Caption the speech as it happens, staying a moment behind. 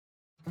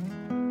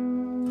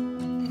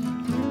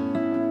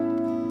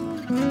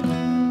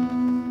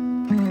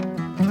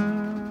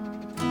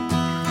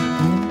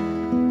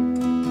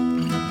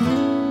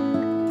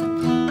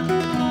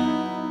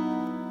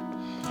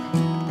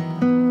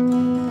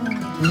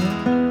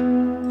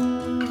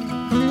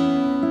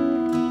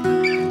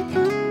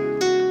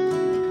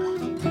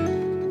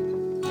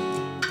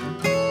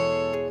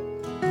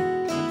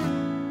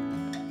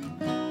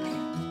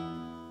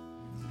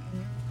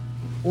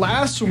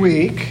last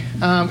week,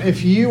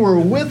 if you were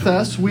with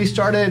us, we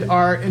started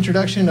our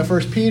introduction to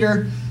 1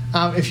 Peter.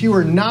 If you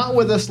were not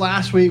with us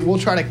last week, we'll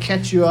try to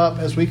catch you up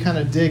as we kind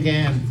of dig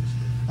in.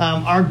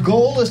 Our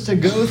goal is to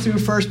go through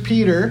 1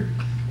 Peter,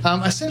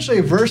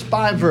 essentially verse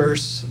by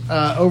verse,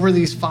 over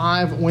these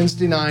 5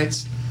 Wednesday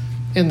nights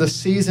in the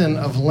season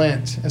of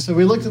Lent. And so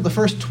we looked at the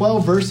first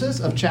 12 verses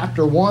of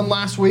chapter 1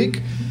 last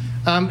week.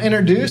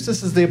 Introduced,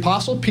 this is the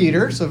Apostle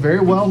Peter, so very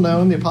well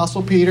known, the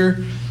Apostle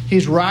Peter.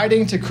 He's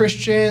writing to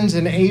Christians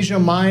in Asia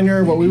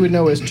Minor, what we would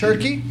know as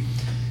Turkey.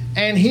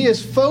 And he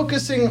is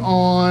focusing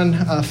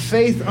on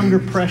faith under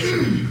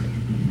pressure,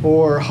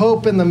 or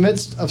hope in the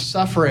midst of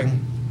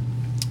suffering.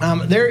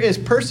 There is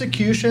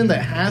persecution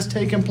that has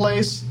taken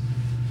place,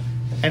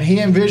 and he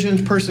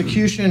envisions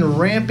persecution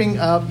ramping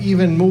up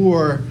even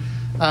more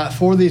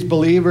for these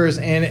believers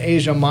in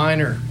Asia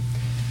Minor.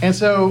 And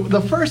so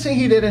the first thing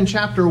he did in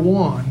chapter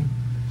 1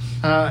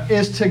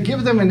 is to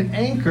give them an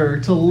anchor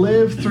to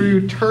live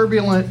through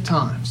turbulent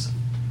times.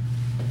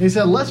 He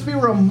said, let's be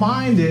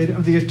reminded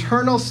of the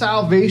eternal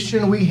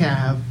salvation we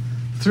have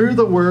through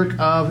the work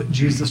of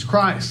Jesus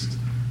Christ.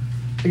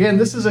 Again,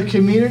 this is a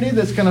community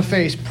that's going to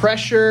face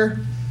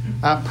pressure,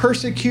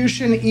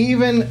 persecution,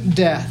 even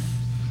death.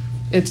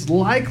 It's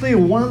likely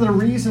one of the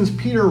reasons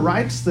Peter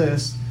writes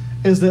this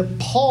is that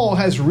Paul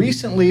has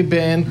recently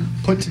been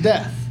put to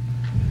death.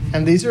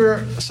 And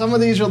some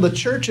of these are the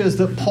churches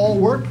that Paul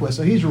worked with.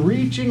 So he's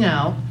reaching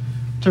out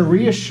to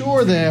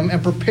reassure them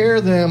and prepare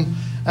them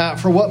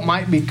for what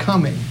might be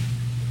coming.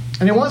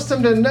 And he wants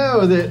them to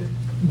know that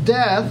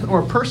death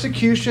or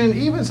persecution,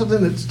 even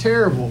something that's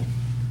terrible,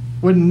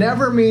 would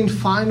never mean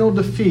final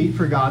defeat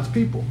for God's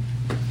people.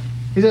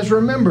 He says,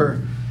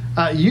 remember,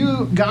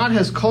 God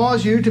has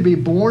caused you to be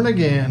born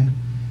again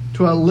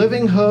to a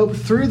living hope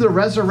through the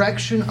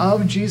resurrection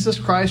of Jesus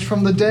Christ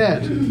from the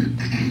dead,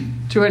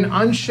 to an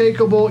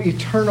unshakable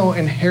eternal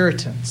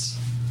inheritance.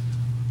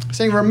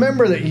 Saying,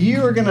 remember that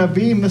you are going to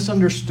be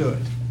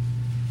misunderstood.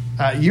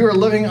 You are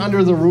living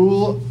under the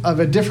rule of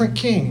a different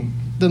king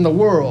than the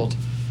world.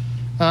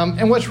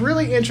 And what's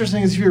really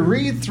interesting is if you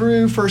read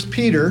through 1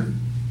 Peter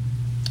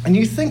and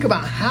you think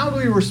about how do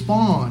we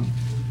respond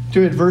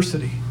to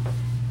adversity?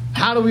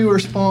 How do we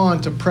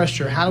respond to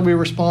pressure? How do we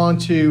respond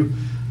to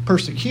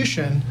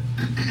persecution?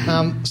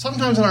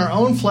 Sometimes in our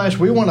own flesh,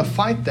 we want to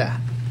fight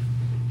that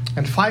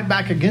and fight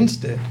back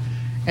against it.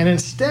 And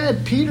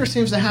instead, Peter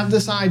seems to have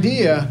this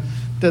idea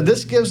that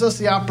this gives us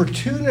the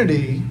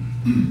opportunity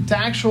to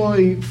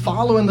actually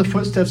follow in the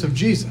footsteps of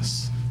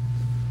Jesus,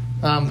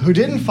 who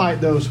didn't fight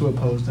those who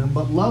opposed him,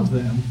 but loved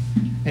them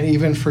and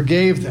even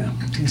forgave them.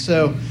 And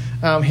so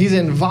he's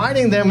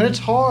inviting them, and it's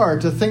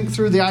hard to think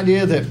through the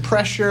idea that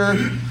pressure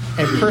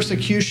and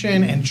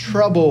persecution and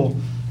trouble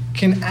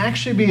can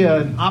actually be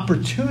an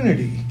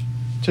opportunity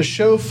to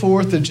show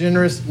forth the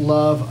generous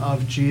love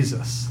of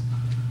Jesus.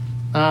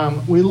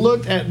 We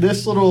looked at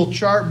this little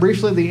chart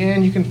briefly at the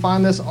end. You can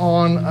find this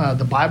on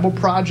the Bible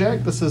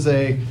Project. This is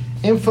a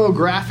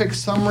infographic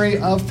summary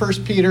of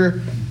 1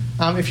 Peter.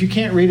 If you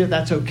can't read it,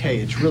 that's okay.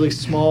 It's really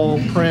small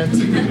print.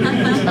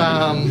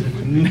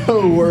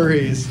 No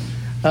worries.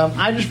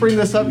 I just bring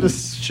this up to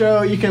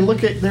show. You can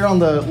look at there on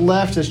the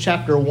left is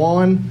chapter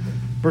 1,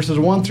 verses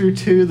 1 through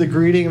 2, the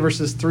greeting,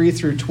 verses 3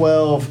 through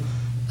 12,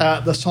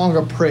 the song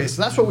of praise.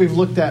 So that's what we've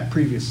looked at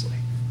previously.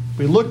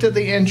 We looked at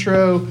the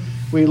intro.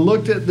 We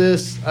looked at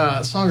this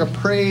song of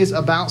praise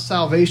about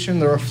salvation,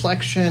 the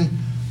reflection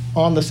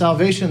on the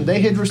salvation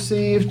they had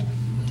received,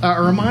 a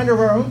reminder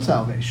of our own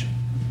salvation.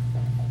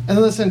 And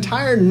then this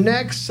entire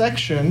next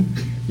section,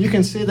 you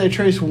can see they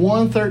trace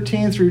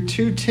 1:13 through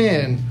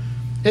 2:10.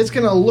 It's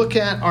going to look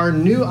at our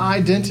new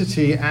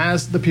identity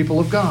as the people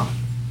of God,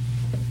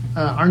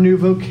 our new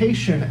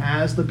vocation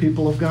as the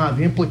people of God,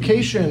 the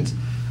implications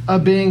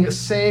of being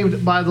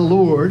saved by the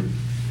Lord.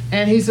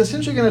 And he's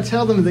essentially going to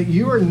tell them that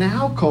you are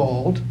now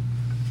called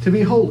to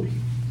be holy,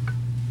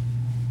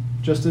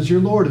 just as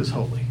your Lord is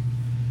holy.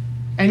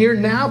 And you're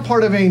now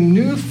part of a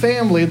new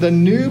family, the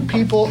new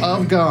people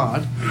of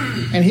God.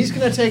 And he's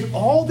going to take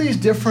all these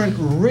different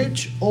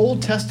rich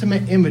Old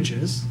Testament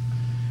images,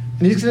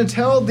 and he's going to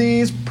tell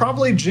these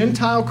probably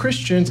Gentile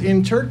Christians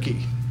in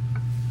Turkey,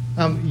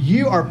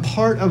 you are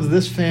part of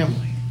this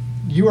family.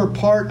 You are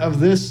part of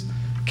this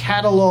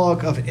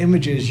catalog of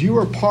images. You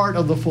are part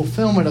of the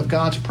fulfillment of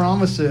God's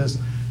promises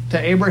to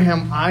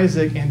Abraham,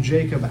 Isaac, and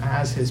Jacob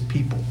as his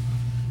people.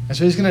 And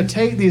so he's going to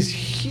take these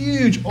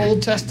huge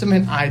Old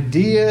Testament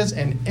ideas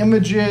and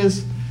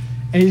images,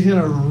 and he's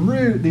going to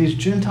root these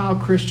Gentile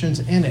Christians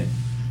in it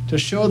to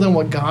show them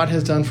what God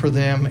has done for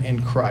them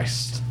in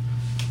Christ.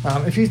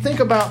 If you think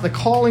about the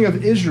calling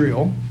of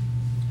Israel,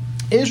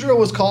 Israel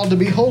was called to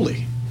be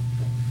holy.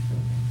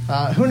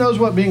 Who knows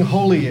what being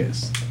holy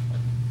is?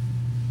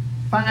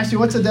 If I ask you,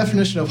 what's the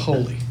definition of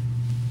holy?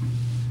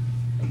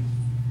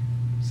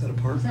 Set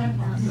apart.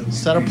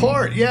 Set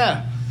apart,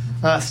 yeah.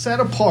 Set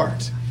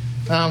apart.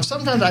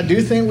 Sometimes I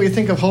do think we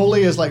think of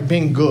holy as like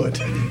being good.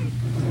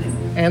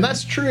 And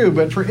that's true,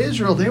 but for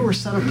Israel, they were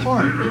set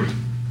apart.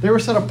 They were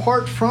set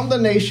apart from the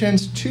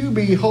nations to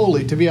be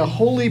holy, to be a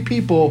holy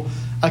people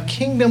a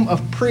kingdom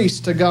of priests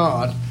to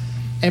God.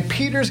 And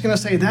Peter's going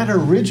to say that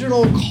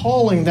original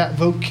calling, that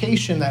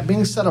vocation, that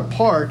being set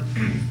apart,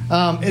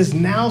 is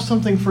now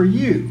something for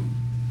you.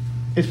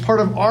 It's part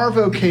of our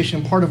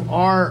vocation, part of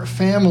our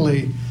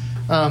family,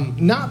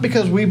 not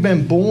because we've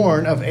been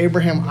born of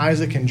Abraham,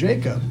 Isaac, and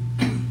Jacob,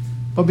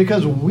 but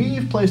because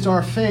we've placed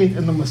our faith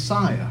in the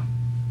Messiah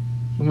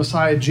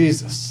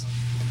Jesus.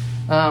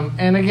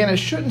 And again, it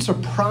shouldn't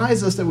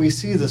surprise us that we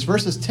see this.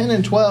 Verses 10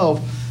 and 12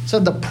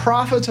 said the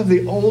prophets of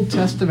the Old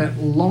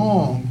Testament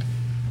longed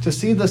to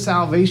see the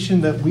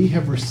salvation that we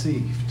have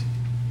received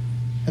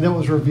and that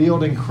was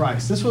revealed in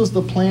Christ. This was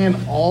the plan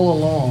all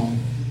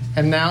along,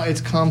 and now it's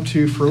come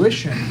to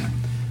fruition.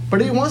 But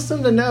he wants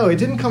them to know it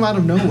didn't come out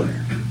of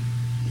nowhere.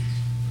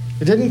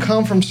 It didn't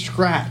come from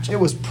scratch.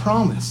 It was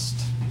promised,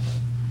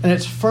 and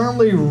it's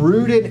firmly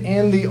rooted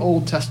in the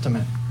Old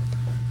Testament.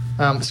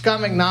 Scott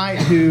McKnight,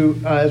 who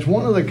is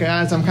one of the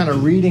guys I'm kind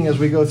of reading as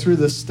we go through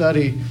this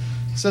study,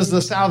 says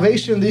the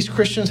salvation these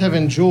Christians have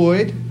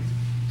enjoyed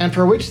and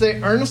for which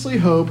they earnestly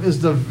hope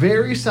is the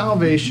very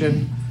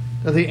salvation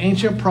that the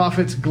ancient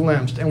prophets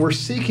glimpsed and were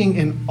seeking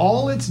in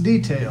all its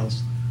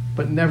details,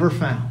 but never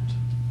found.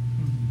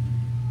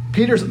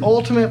 Peter's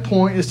ultimate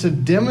point is to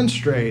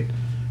demonstrate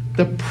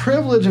the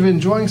privilege of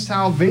enjoying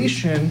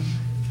salvation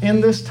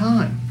in this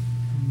time.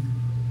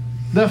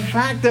 The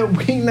fact that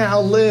we now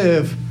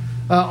live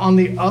on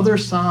the other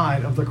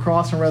side of the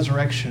cross and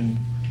resurrection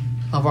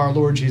of our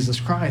Lord Jesus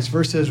Christ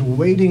versus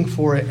waiting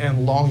for it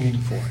and longing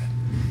for it.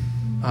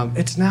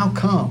 It's now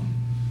come,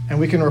 and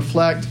we can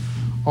reflect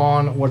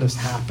on what has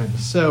happened.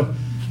 So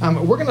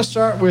we're going to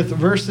start with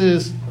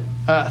verses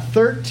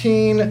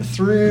 13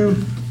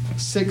 through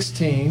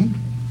 16.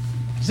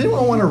 Does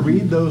anyone want to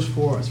read those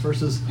for us?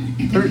 Verses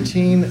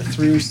 13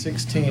 through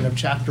 16 of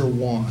chapter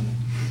 1.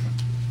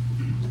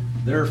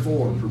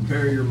 Therefore,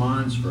 prepare your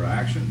minds for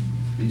action.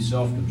 Be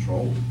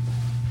self-controlled.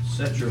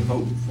 Set your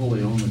hope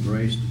fully on the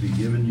grace to be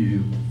given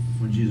you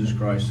when Jesus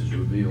Christ is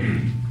revealed.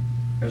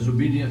 As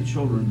obedient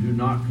children, do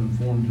not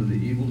conform to the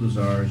evil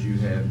desires you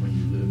had when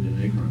you lived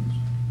in ignorance.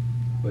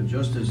 But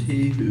just as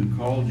he who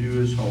called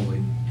you is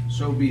holy,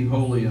 so be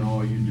holy in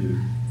all you do.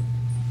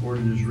 For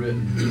it is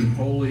written, be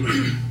holy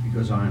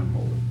because I am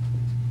holy.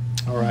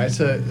 All right,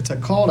 it's a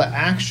call to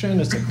action.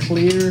 It's a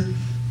clear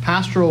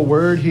pastoral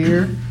word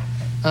here.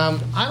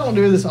 I don't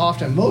do this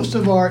often. Most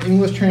of our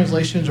English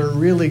translations are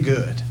really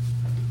good.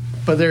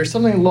 But there's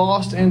something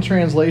lost in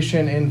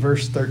translation in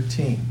verse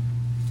 13.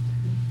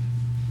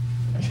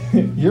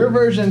 Your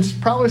version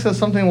probably says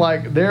something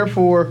like,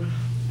 therefore,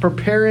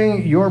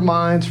 preparing your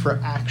minds for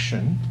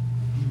action.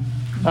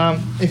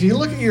 If you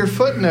look at your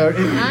footnote,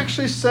 it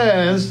actually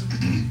says,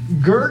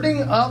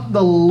 girding up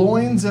the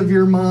loins of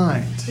your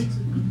mind.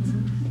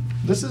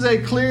 This is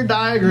a clear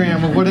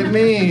diagram of what it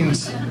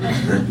means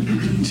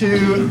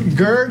to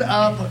gird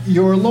up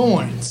your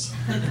loins.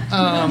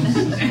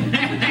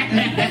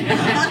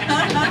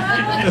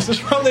 This is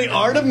from The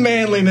Art of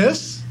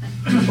Manliness.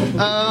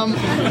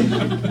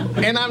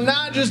 And I'm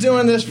not just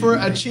doing this for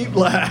a cheap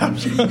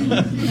laugh,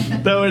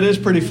 though it is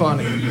pretty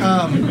funny.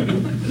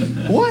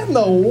 What in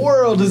the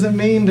world does it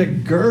mean to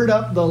gird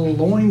up the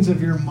loins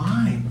of your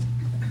mind?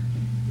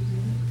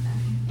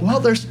 Well,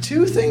 there's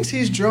two things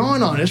he's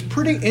drawing on. It's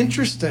pretty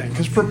interesting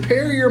because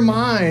prepare your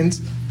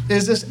minds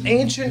is this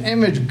ancient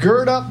image,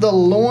 gird up the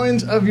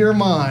loins of your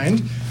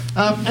mind.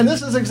 And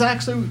this is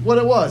exactly what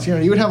it was.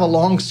 You would have a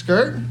long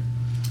skirt.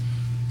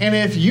 And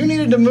if you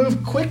needed to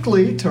move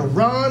quickly to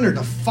run or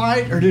to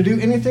fight or to do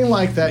anything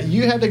like that,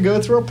 you had to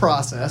go through a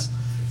process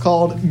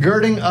called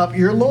girding up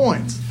your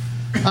loins.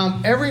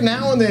 Every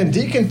now and then,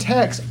 Deacon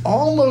Tex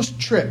almost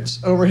trips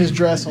over his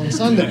dress on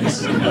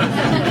Sundays.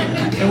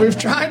 And we've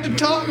tried to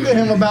talk to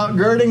him about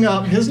girding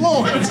up his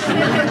loins,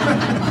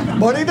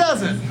 but he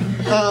doesn't.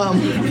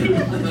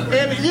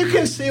 And you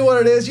can see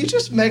what it is. You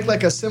just make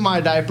like a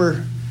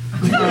semi-diaper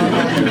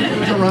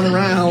to run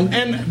around.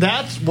 And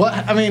that's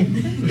what,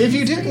 if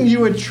you didn't, you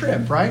would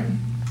trip, right?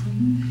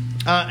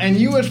 And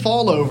you would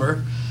fall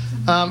over.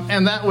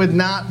 And that would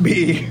not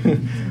be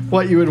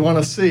what you would want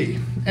to see.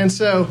 And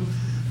so,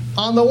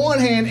 on the one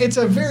hand, it's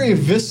a very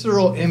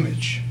visceral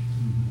image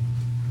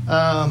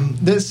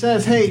that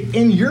says, hey,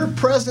 in your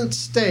present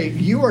state,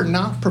 you are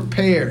not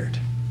prepared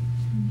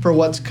for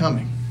what's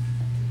coming.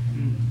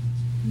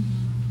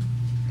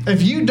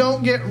 If you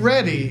don't get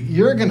ready,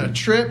 you're going to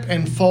trip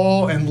and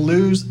fall and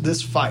lose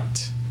this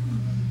fight.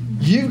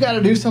 You've got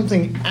to do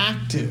something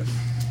active.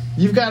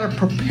 You've got to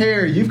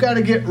prepare. You've got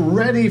to get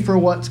ready for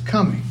what's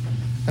coming.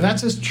 And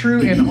that's as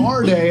true in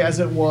our day as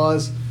it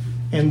was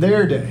in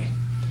their day.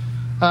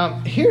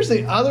 Here's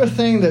the other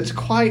thing that's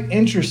quite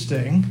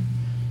interesting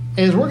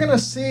is we're going to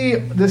see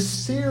this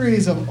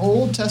series of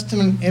Old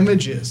Testament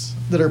images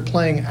that are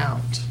playing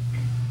out.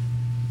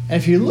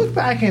 And if you look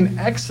back in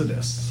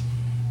Exodus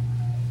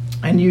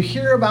and you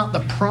hear about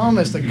the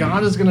promise that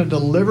God is going to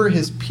deliver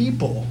his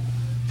people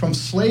from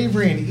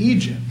slavery in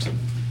Egypt,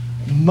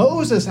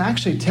 Moses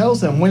actually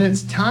tells them when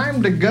it's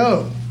time to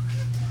go,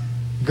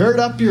 gird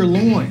up your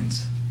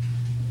loins,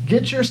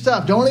 Get your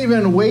stuff. Don't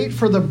even wait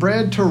for the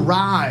bread to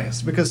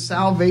rise, because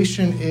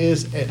salvation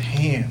is at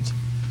hand.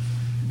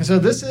 And so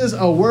this is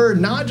a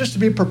word not just to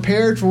be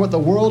prepared for what the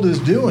world is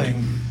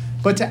doing,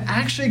 but to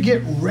actually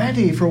get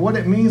ready for what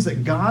it means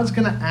that God's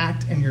going to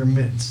act in your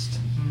midst.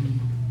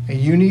 And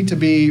you need to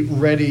be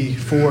ready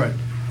for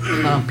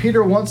it.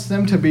 Peter wants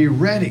them to be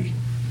ready,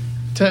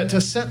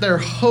 to set their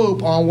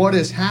hope on what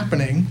is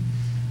happening.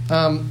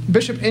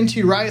 Bishop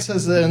N.T. Wright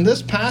says that in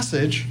this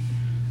passage,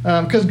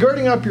 because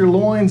girding up your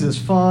loins is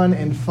fun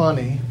and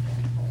funny,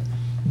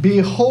 be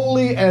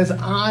holy as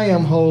I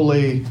am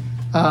holy.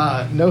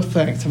 No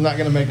thanks, I'm not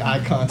going to make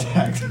eye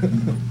contact.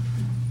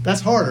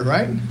 That's harder,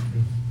 right?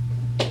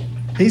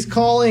 He's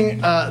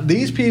calling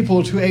these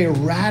people to a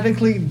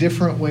radically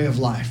different way of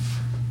life,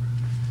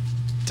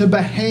 to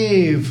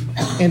behave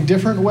in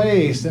different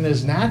ways than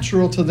is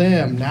natural to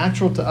them,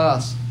 natural to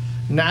us,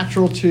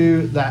 natural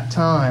to that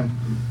time.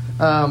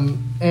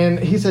 And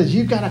he says,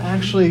 you've got to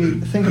actually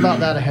think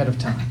about that ahead of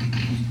time.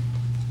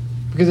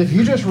 Because if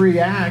you just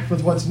react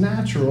with what's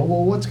natural,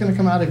 well, what's going to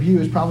come out of you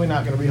is probably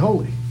not going to be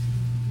holy.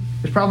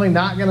 It's probably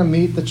not going to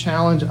meet the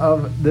challenge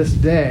of this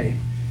day.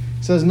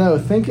 He says, no,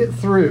 think it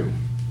through.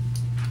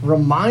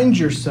 Remind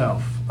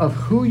yourself of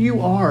who you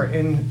are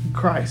in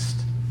Christ.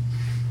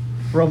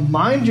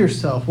 Remind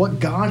yourself what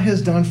God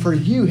has done for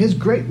you, his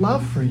great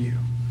love for you.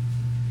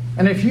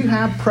 And if you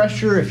have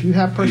pressure, if you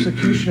have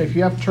persecution, if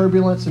you have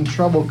turbulence and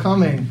trouble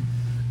coming,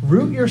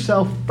 root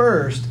yourself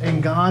first in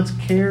God's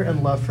care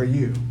and love for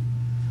you.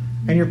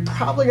 And you're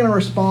probably going to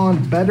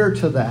respond better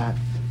to that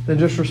than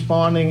just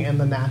responding in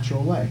the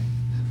natural way.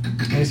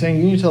 And he's saying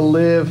you need to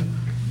live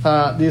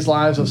these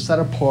lives of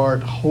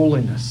set-apart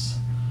holiness.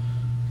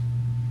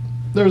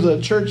 There's a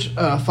church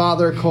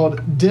father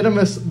called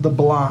Didymus the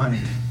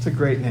Blind. It's a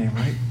great name,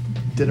 right?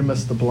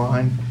 Didymus the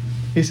Blind.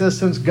 He says,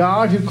 since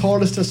God who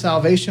called us to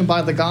salvation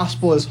by the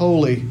gospel is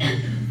holy,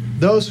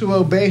 those who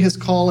obey his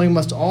calling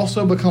must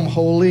also become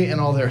holy in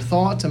all their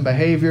thoughts and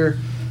behavior,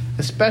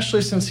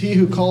 especially since he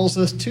who calls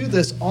us to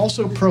this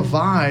also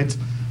provides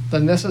the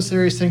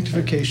necessary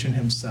sanctification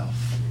himself.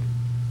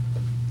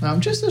 Now,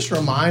 just this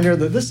reminder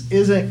that this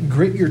isn't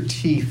grit your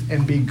teeth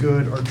and be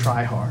good or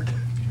try hard.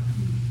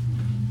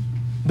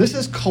 This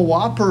is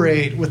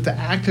cooperate with the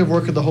active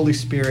work of the Holy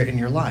Spirit in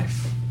your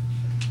life,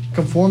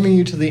 conforming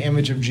you to the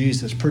image of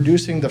Jesus,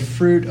 producing the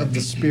fruit of the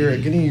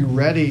Spirit, getting you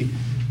ready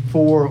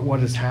for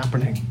what is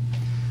happening.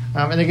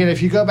 And again,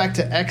 if you go back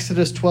to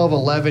Exodus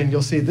 12:11,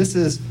 you'll see this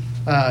is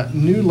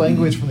new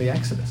language from the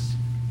Exodus.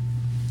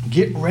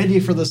 Get ready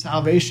for the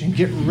salvation.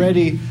 Get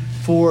ready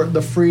for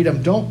the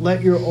freedom. Don't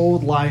let your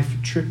old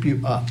life trip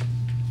you up,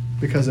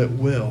 because it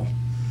will.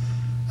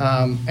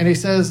 And he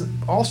says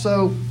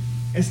also,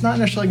 it's not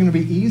necessarily going to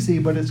be easy,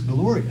 but it's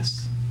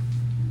glorious.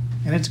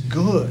 And it's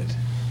good.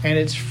 And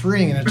it's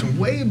freeing. And it's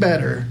way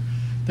better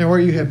than where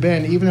you have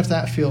been, even if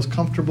that feels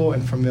comfortable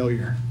and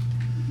familiar.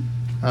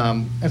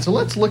 And so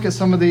let's look at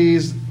some of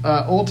these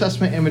Old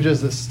Testament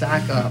images that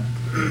stack up.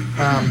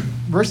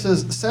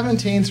 Verses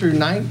 17 through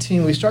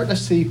 19, we start to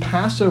see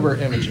Passover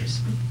images.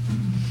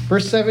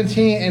 Verse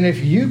 17, and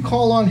if you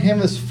call on him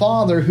as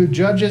Father who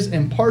judges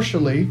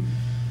impartially,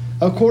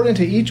 according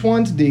to each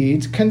one's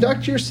deeds,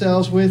 conduct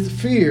yourselves with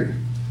fear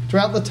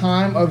throughout the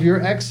time of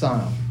your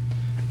exile,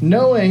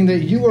 knowing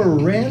that you were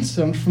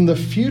ransomed from the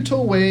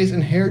futile ways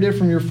inherited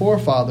from your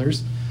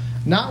forefathers,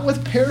 not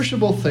with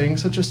perishable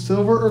things such as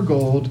silver or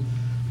gold,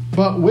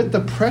 but with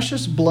the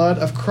precious blood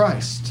of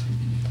Christ,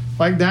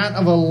 like that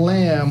of a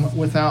lamb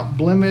without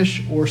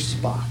blemish or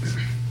spot.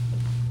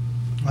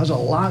 There's a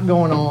lot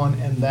going on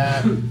in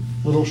that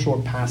little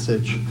short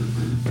passage.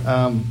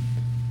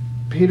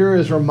 Peter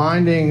is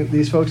reminding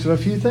these folks of a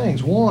few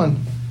things.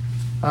 One,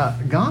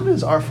 God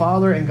is our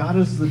Father and God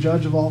is the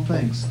judge of all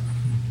things.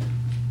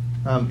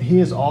 He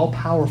is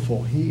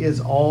all-powerful. He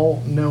is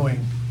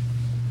all-knowing.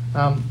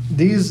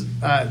 These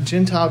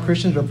Gentile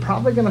Christians are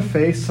probably going to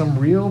face some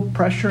real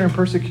pressure and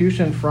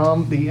persecution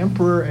from the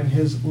emperor and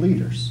his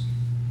leaders.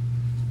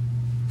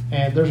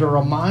 And there's a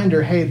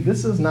reminder, hey,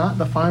 this is not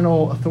the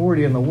final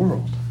authority in the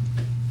world.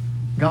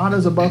 God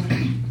is above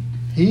him.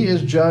 He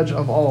is judge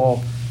of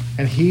all,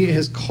 and he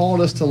has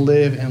called us to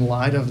live in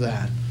light of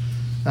that.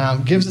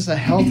 Gives us a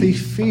healthy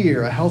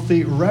fear, a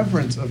healthy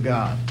reverence of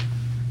God.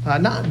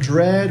 Not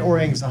dread or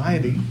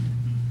anxiety,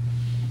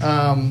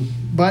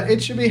 but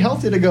it should be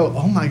healthy to go,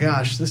 oh my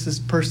gosh, this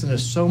person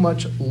is so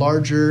much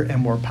larger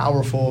and more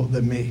powerful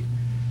than me.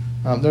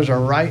 There's a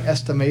right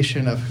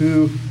estimation of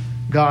who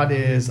God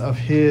is, of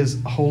his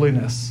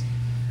holiness.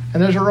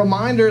 And there's a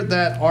reminder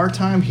that our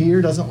time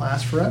here doesn't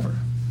last forever.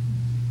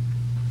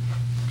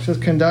 It says,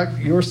 conduct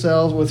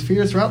yourselves with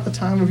fear throughout the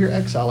time of your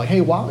exile. Like, hey,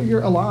 while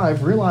you're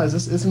alive, realize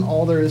this isn't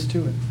all there is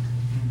to it.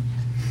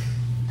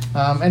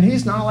 And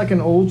he's not like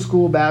an old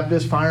school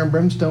Baptist fire and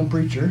brimstone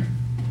preacher.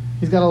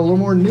 He's got a little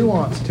more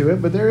nuance to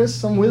it, but there is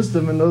some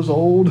wisdom in those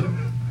old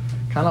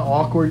kind of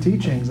awkward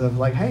teachings of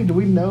like, hey, do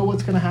we know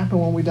what's going to happen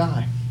when we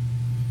die?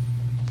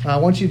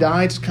 Once you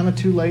die, it's kind of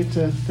too late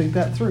to think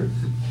that through.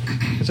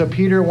 And so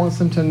Peter wants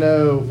them to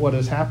know what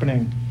is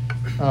happening.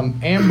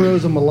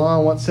 Ambrose of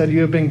Milan once said,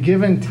 "You have been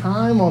given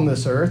time on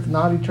this earth,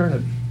 not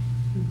eternity.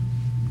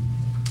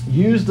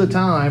 Use the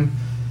time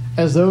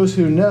as those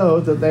who know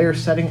that they are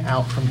setting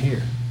out from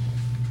here."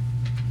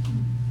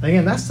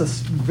 Again, that's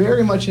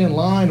very much in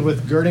line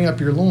with girding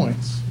up your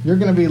loins. You're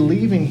going to be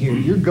leaving here.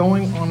 You're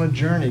going on a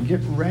journey.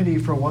 Get ready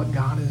for what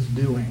God is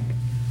doing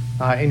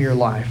in your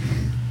life.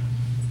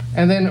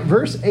 And then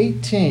verse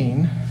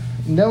 18,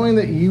 knowing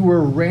that you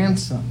were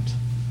ransomed,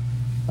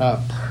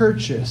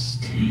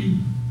 purchased,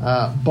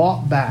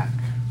 bought back.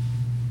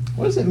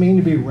 What does it mean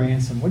to be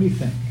ransomed? What do you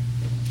think?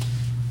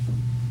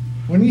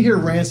 When you hear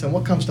ransom,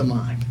 what comes to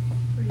mind?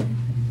 Freed.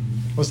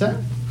 What's that?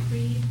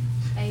 Freed,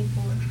 paid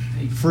for.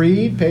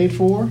 Freed, paid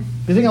for.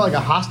 You think of like a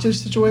hostage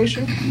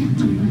situation?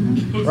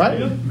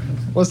 Right?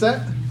 What's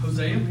that?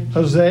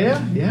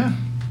 Hosea? Yeah.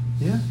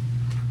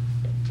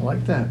 I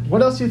like that.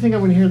 What else do you think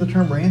of when you hear the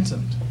term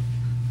ransomed?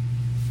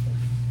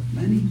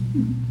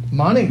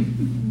 Money.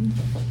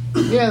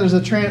 Yeah,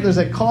 there's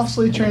a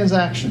costly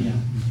transaction.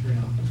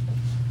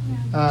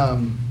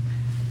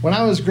 When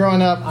I was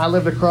growing up, I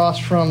lived across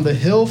from the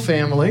Hill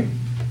family,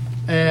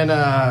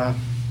 and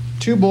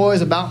 2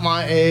 boys about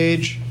my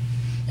age,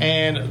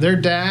 and their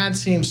dad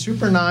seemed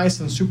super nice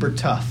and super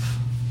tough.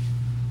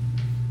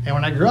 And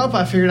when I grew up,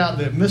 I figured out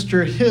that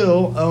Mr.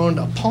 Hill owned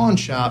a pawn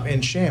shop in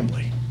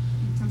Chamblee.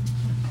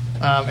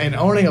 And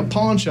owning a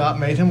pawn shop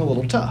made him a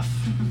little tough,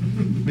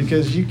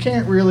 because you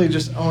can't really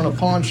just own a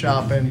pawn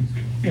shop and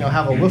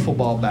have a wiffle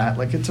ball bat.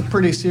 Like, it's a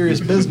pretty serious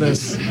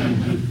business.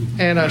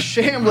 And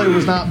Chamblee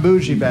was not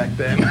bougie back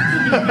then.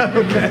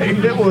 Okay,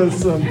 it was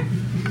some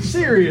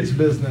serious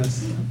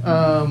business.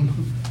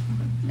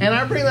 And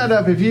I bring that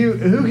up.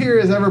 Who here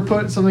has ever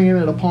put something in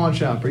at a pawn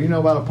shop, or you know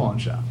about a pawn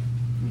shop?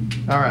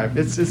 All right,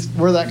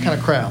 we're that kind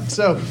of crowd.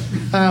 So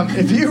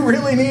if you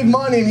really need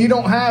money and you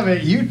don't have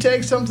it, you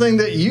take something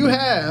that you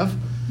have,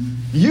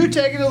 you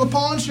take it to the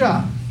pawn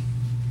shop.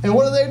 And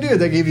what do?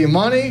 They give you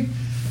money,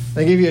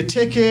 they give you a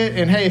ticket,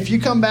 and hey, if you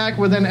come back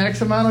within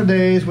X amount of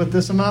days with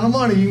this amount of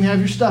money, you can have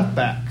your stuff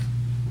back.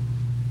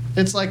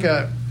 It's like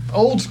a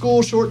old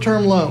school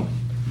short-term loan.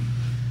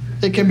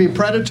 It can be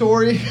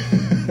predatory.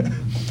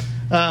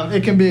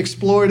 It can be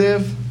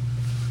exploitive.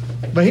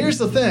 But here's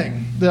the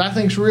thing that I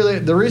think is really,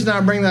 the reason I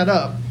bring that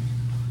up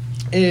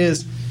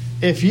is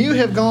if you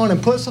have gone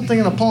and put something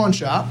in a pawn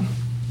shop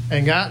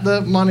and got the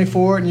money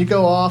for it, and you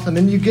go off, and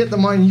then you get the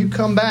money and you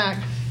come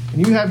back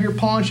and you have your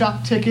pawn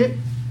shop ticket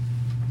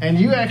and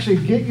you actually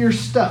get your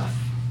stuff,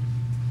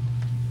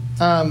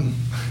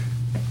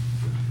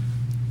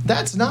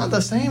 that's not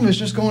the same as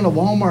just going to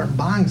Walmart and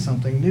buying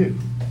something new.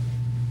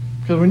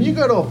 Because when you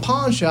go to a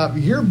pawn shop,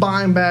 you're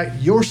buying back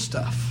your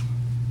stuff.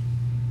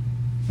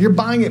 You're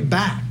buying it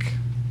back.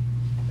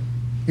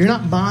 You're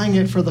not buying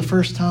it for the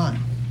first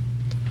time.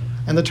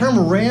 And the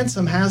term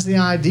ransom has the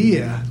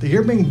idea that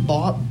you're being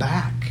bought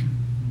back.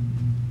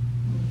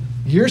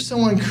 You're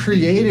someone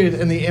created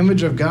in the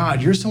image of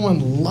God. You're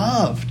someone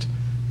loved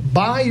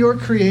by your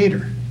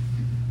Creator.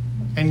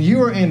 And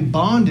you are in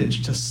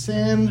bondage to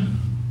sin,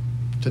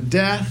 to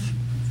death,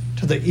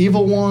 to the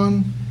evil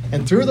one.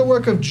 And through the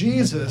work of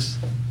Jesus,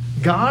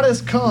 God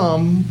has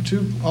come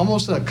to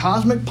almost a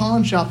cosmic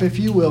pawn shop, if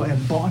you will,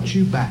 and bought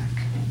you back.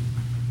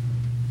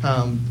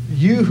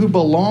 You who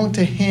belong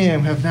to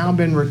Him have now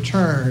been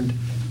returned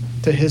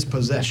to His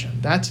possession.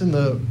 That's in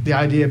the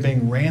idea of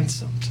being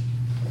ransomed.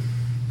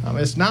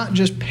 It's not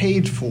just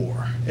paid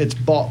for, it's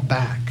bought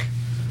back.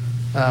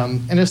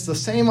 And it's the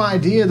same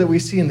idea that we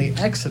see in the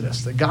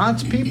Exodus, that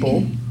God's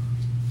people,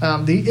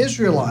 the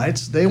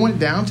Israelites, they went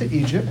down to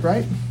Egypt,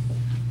 right?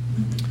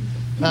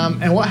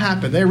 And what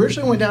happened? They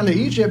originally went down to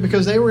Egypt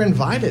because they were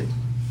invited.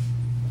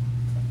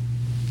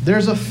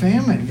 There's a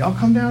famine. Y'all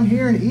come down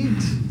here and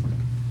eat.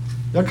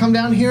 Y'all come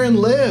down here and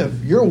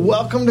live. You're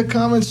welcome to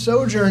come and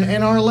sojourn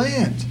in our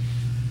land.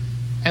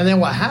 And then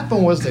what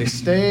happened was they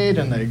stayed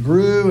and they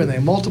grew and they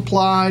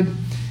multiplied,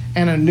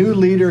 and a new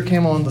leader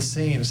came on the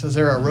scene. It says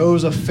there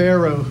arose a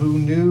Pharaoh who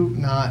knew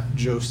not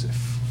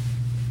Joseph.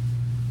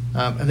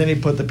 And then he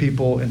put the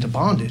people into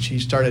bondage. He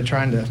started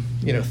trying to,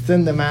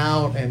 thin them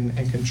out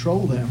and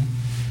control them.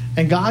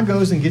 And God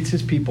goes and gets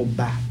His people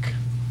back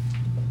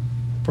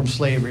from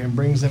slavery and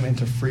brings them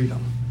into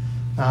freedom.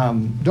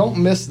 Don't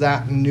miss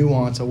that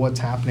nuance of what's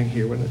happening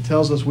here when it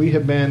tells us we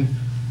have been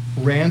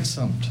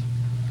ransomed.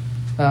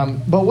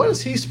 But what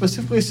does He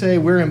specifically say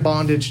we're in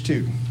bondage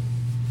to?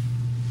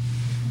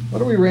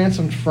 What are we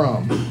ransomed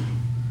from?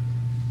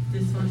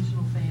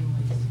 Dysfunctional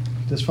families.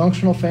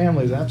 Dysfunctional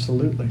families,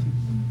 absolutely.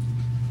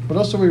 What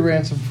else are we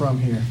ransomed from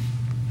here?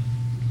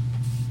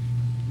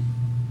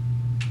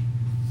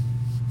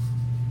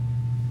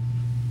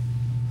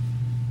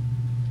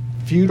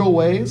 Futile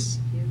ways.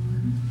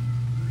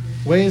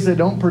 Ways that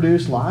don't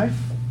produce life.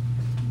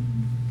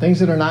 Things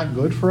that are not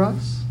good for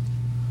us.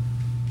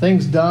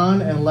 Things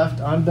done and left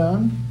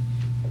undone.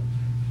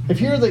 If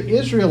you're the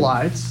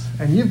Israelites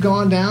and you've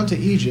gone down to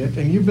Egypt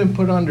and you've been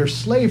put under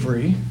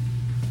slavery,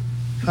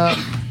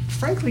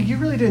 frankly, you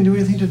really didn't do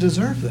anything to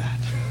deserve that.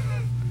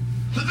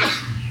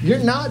 you're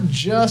not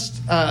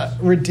just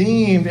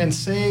redeemed and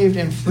saved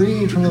and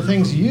freed from the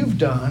things you've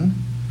done.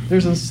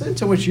 There's a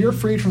sense in which you're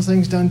freed from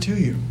things done to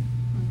you.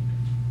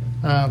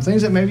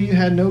 Things that maybe you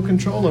had no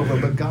control over,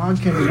 but God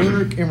can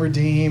work and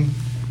redeem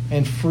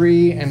and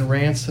free and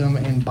ransom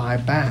and buy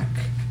back.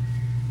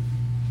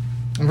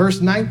 And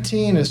verse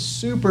 19 is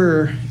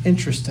super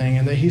interesting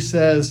in that he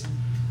says,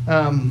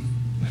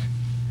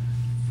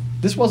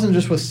 this wasn't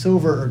just with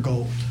silver or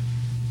gold.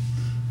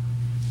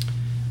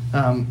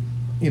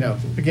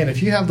 Again,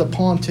 if you have the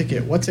pawn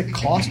ticket, what's it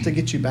cost to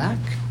get you back?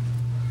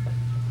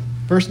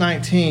 Verse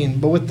 19,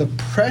 but with the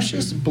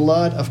precious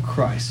blood of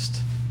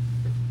Christ,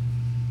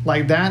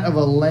 like that of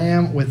a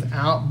lamb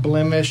without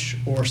blemish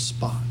or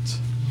spot.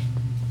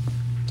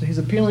 So he's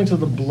appealing to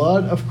the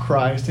blood of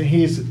Christ, and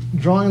he's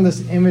drawing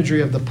this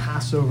imagery of the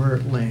Passover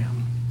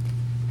lamb.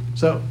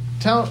 So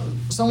tell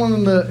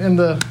someone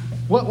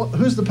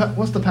what's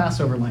the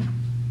Passover lamb?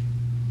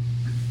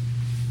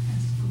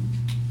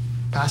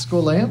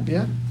 Paschal lamb,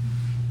 yeah.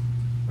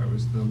 That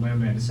was the lamb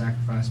they had to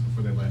sacrifice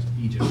before they left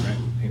Egypt, right?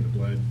 Paint the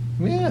blood.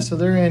 Yeah, so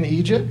they're in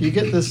Egypt. You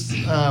get this,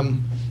 you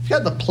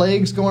got the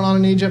plagues going on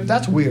in Egypt.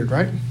 That's weird,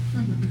 right?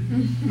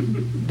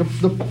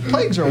 The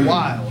plagues are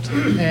wild.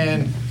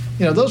 And,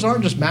 those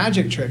aren't just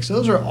magic tricks.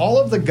 Those are all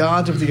of the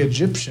gods of the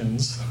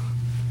Egyptians.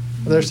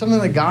 There's something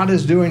that God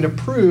is doing to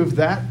prove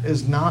that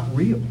is not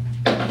real.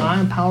 I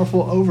am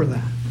powerful over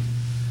that.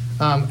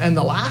 And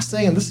the last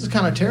thing, and this is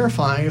kind of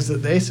terrifying, is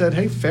that they said,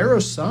 hey,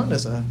 Pharaoh's son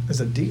is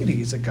a deity.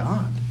 He's a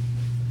god.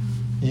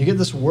 And you get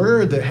this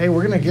word that, hey,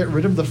 we're going to get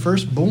rid of the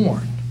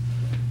firstborn.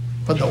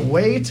 But the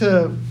way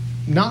to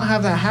not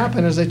have that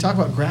happen is they talk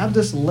about grab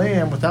this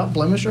lamb without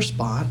blemish or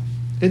spot.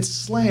 It's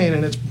slain,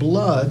 and its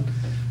blood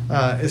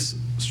is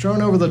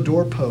strewn over the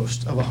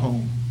doorpost of a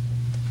home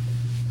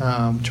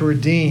to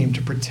redeem,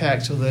 to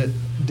protect, so that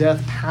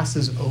death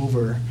passes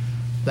over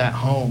that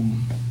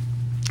home.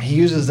 He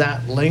uses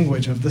that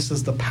language of this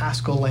is the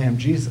Paschal Lamb,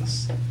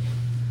 Jesus.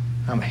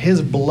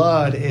 His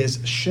blood is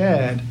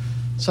shed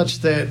such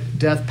that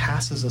death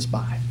passes us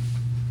by.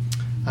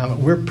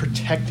 We're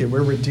protected.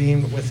 We're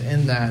redeemed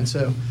within that. And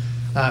so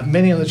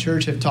many in the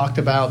church have talked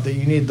about that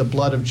you need the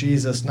blood of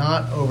Jesus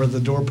not over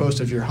the doorpost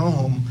of your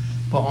home,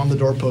 but on the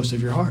doorpost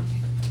of your heart.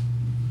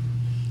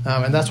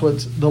 And that's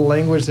what the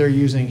language they're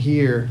using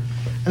here.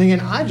 And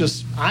again,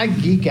 I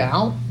geek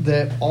out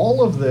that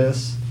all of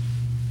this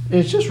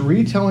is just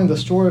retelling the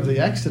story of the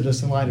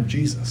Exodus in light of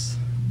Jesus.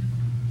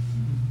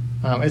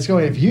 It's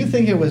going, if you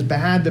think it was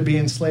bad to be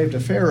enslaved to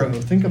Pharaoh,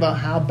 think about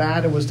how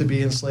bad it was to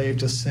be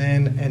enslaved to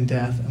sin and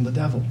death and the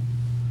devil.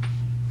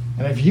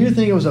 And if you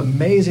think it was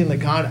amazing that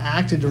God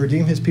acted to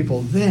redeem his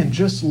people then,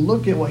 just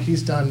look at what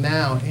he's done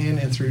now in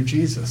and through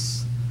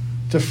Jesus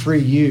to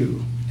free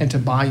you and to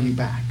buy you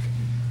back.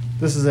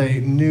 This is a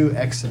new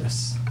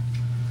Exodus.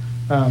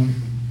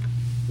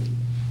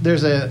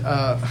 There's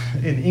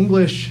an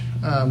English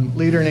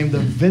leader named the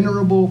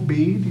Venerable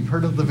Bede. You've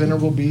heard of the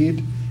Venerable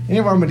Bede? Any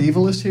of our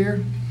medievalists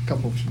here? A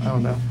couple, I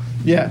don't know.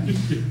 Yeah.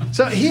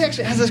 So he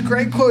actually has this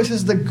great quote. He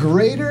says, the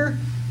greater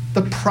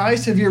the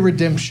price of your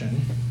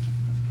redemption,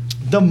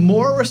 the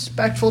more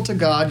respectful to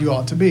God you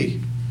ought to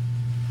be,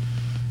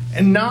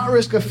 and not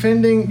risk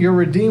offending your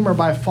Redeemer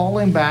by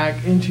falling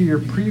back into your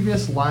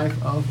previous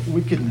life of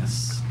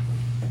wickedness.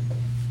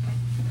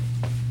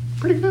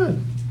 Pretty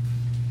good.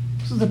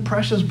 This is the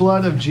precious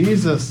blood of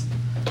Jesus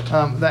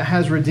that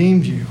has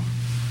redeemed you.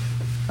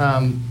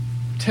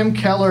 Tim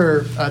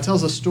Keller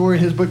tells a story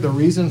in his book, The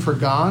Reason for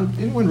God.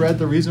 Anyone read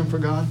The Reason for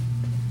God?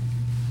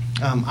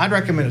 I'd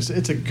recommend it.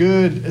 It's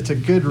a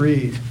good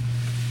read.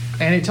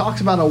 And he talks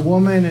about a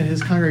woman in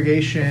his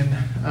congregation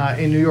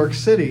in New York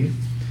City.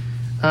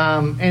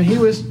 And he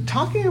was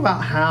talking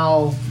about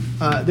how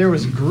there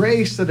was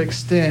grace that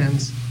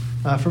extends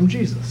from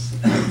Jesus.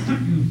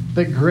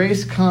 That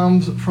grace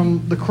comes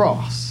from the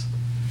cross.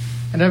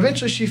 And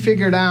eventually she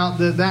figured out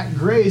that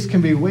grace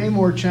can be way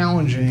more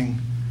challenging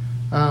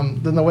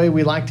than the way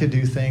we like to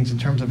do things in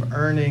terms of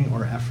earning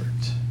or effort.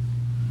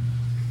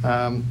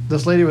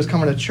 This lady was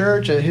coming to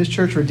church at his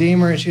church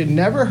Redeemer, and she had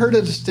never heard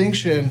a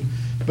distinction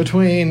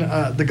between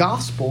the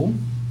gospel,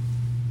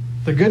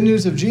 the good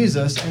news of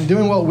Jesus, and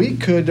doing what we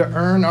could to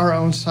earn our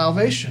own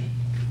salvation.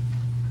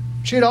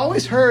 She had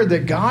always heard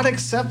that God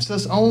accepts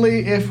us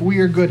only if we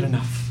are good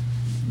enough.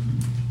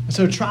 And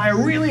so try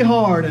really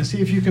hard and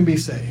see if you can be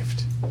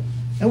saved.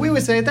 And we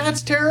would say,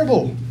 that's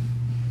terrible.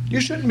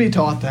 You shouldn't be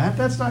taught that.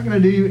 That's not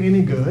going to do you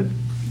any good.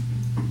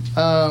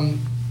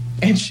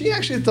 And she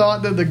actually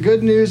thought that the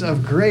good news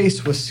of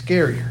grace was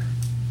scarier.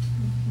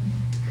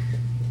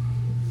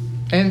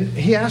 And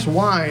he asked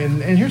why.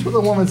 And here's what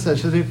the woman said.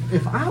 She said,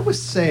 if I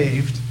was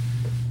saved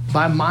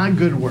by my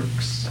good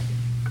works,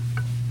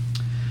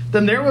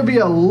 then there would be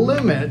a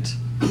limit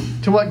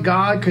to what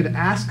God could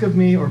ask of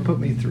me or put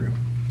me through.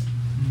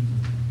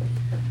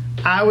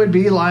 I would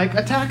be like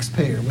a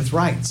taxpayer with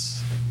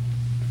rights.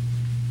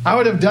 I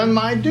would have done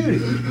my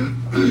duty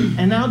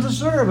and now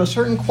deserve a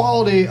certain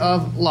quality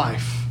of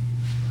life.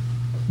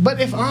 But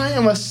if I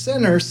am a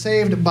sinner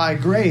saved by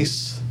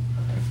grace,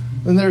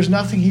 then there's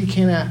nothing he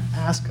cannot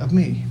ask of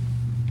me.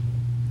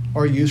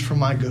 are used for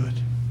my good.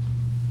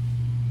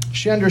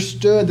 She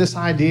understood this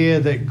idea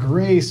that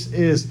grace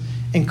is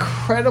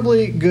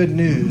incredibly good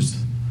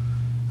news,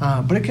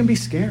 but it can be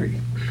scary.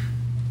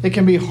 It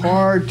can be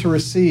hard to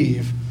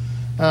receive.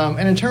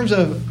 And in terms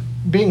of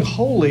being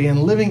holy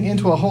and living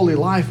into a holy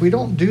life, we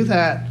don't do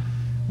that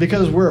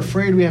because we're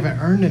afraid we haven't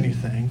earned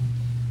anything.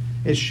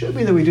 It should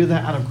be that we do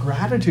that out of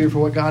gratitude for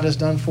what God has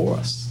done for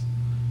us.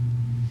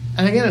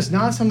 And again, it's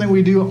not something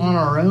we do on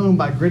our own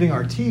by gritting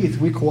our teeth.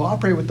 We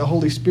cooperate with the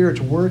Holy Spirit's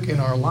work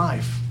in our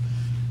life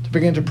to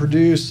begin to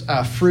produce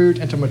fruit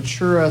and to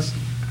mature us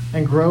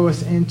and grow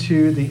us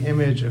into the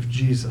image of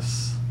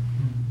Jesus.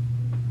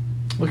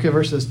 Look at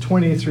verses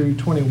 20 through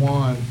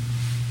 21.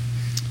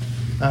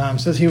 It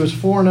says, he was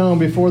foreknown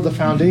before the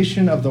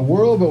foundation of the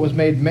world, but was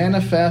made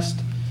manifest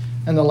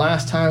in the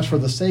last times for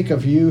the sake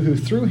of you, who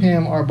through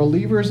him are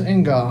believers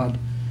in God,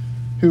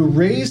 who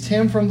raised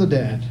him from the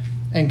dead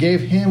and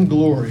gave him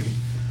glory,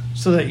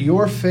 so that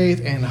your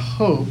faith and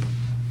hope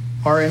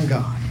are in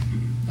God.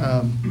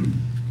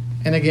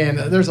 And again,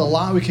 there's a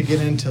lot we could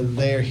get into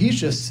there. He's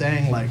just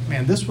saying, like,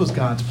 man, this was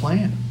God's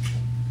plan.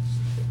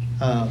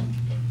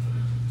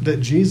 That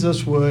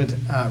Jesus would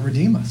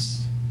redeem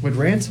us, would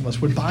ransom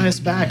us, would buy us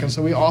back. And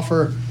so we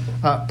offer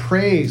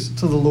praise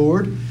to the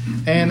Lord.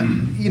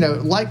 And,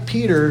 like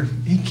Peter,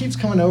 he keeps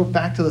coming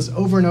back to this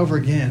over and over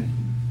again.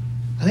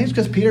 I think it's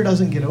because Peter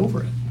doesn't get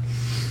over it.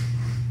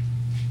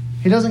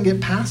 He doesn't get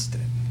past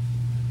it.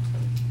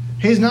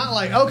 He's not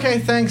like, okay,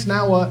 thanks,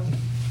 now what?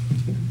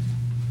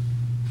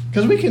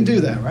 Because we can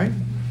do that, right?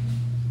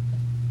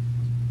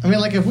 I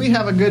mean, like if we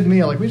have a good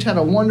meal, like we just had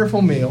a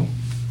wonderful meal,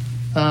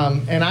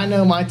 and I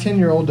know my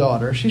 10-year-old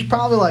daughter, she's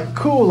probably like,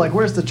 cool, like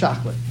where's the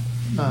chocolate?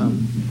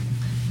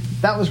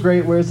 That was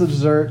great, where's the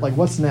dessert? Like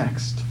what's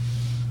next?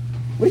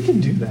 We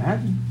can do that.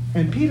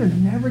 And Peter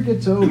never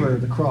gets over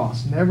the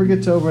cross, never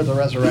gets over the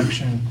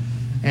resurrection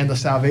and the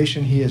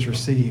salvation he has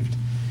received.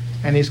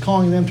 And he's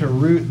calling them to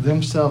root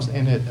themselves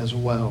in it as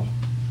well.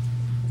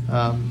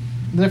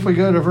 Then if we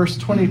go to verse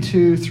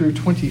 22 through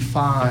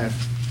 25,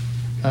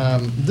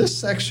 this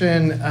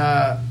section,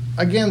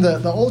 again,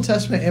 the Old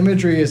Testament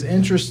imagery is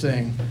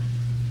interesting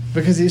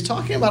because he's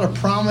talking about a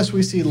promise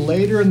we see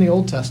later in the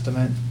Old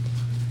Testament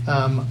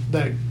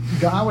that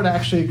God would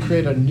actually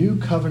create a new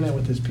covenant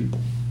with his people.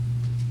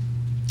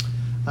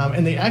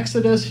 In the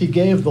Exodus, he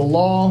gave the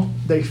law.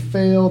 They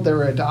failed. They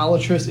were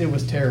idolatrous. It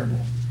was terrible.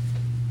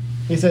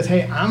 He says,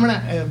 hey, I'm going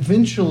to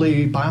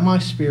eventually, by my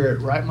Spirit,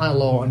 write my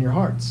law on your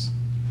hearts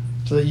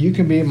so that you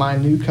can be my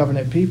new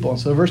covenant people.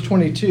 So verse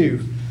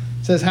 22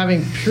 says,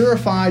 having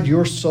purified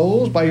your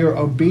souls by your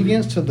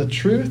obedience to the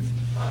truth,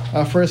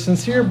 for a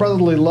sincere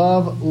brotherly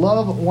love,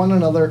 love one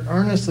another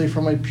earnestly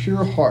from a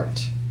pure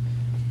heart,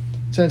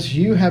 since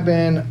you have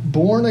been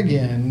born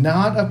again,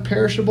 not of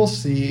perishable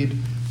seed,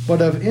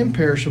 but of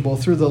imperishable,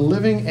 through the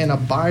living and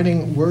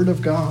abiding Word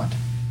of God.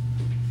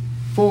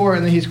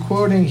 And then he's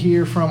quoting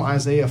here from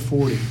Isaiah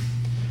 40.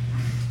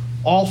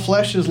 All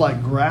flesh is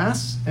like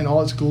grass, and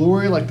all its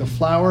glory like the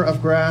flower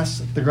of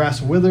grass. The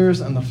grass withers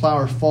and the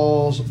flower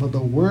falls, but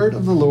the word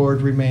of the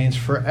Lord remains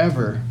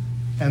forever.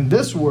 And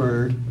this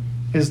word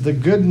is the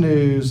good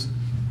news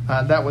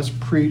that was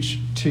preached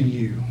to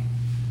you.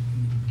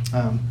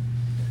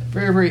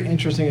 Very, very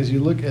interesting as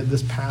you look at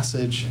this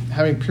passage.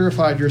 Having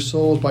purified your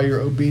souls by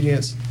your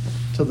obedience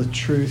to the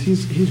truth.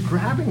 He's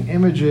grabbing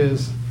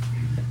images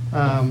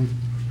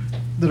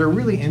that are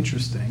really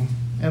interesting.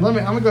 And I'm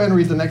going to go ahead and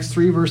read the next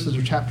 3 verses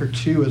of chapter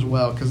 2 as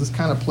well, because this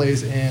kind of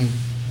plays in. It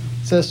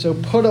says, so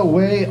put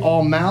away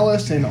all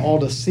malice and all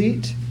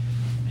deceit,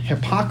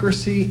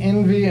 hypocrisy,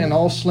 envy, and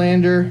all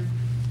slander.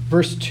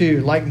 Verse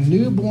 2, like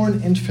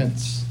newborn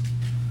infants,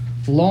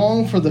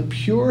 long for the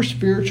pure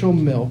spiritual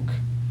milk,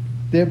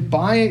 that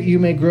by it you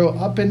may grow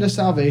up into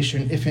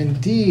salvation, if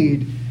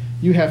indeed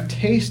you have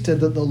tasted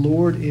that the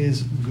Lord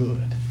is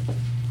good.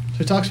 So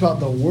he talks about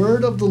the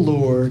word of the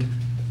Lord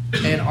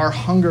and our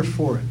hunger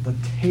for it, the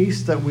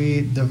taste that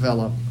we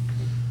develop.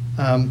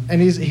 And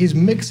he's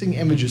mixing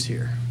images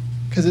here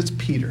because it's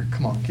Peter.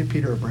 Come on, give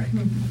Peter a break.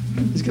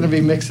 He's going to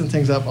be mixing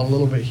things up a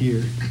little bit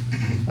here.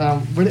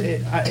 But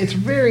it's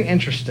very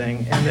interesting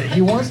in that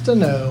he wants to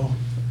know,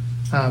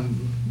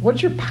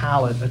 what's your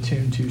palate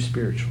attuned to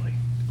spiritually?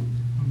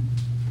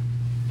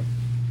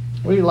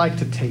 What do you like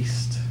to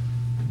taste?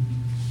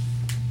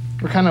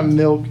 What kind of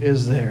milk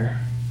is there?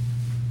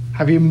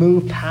 Have you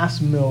moved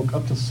past milk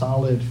up to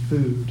solid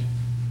food?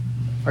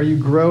 Are you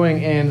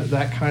growing in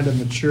that kind of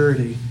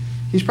maturity?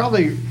 He's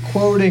probably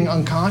quoting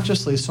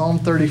unconsciously Psalm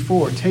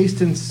 34,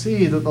 taste and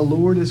see that the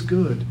Lord is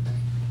good.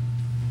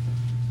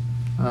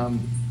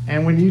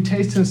 And when you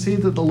taste and see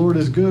that the Lord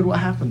is good, what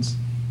happens?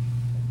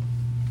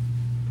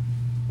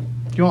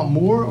 Do you want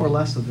more or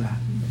less of that?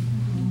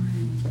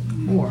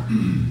 More.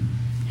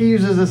 He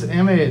uses this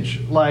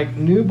image like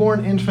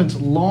newborn infants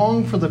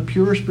long for the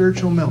pure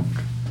spiritual milk.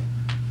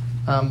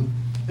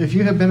 If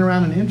you have been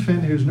around an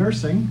infant who's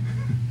nursing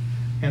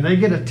and they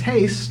get a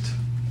taste,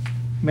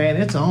 man,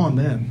 it's on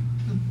then.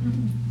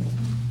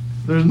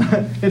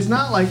 It's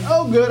not like,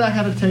 oh, good, I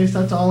had a taste,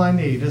 that's all I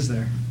need, is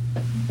there?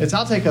 It's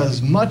I'll take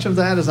as much of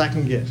that as I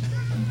can get.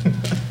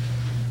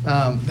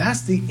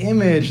 That's the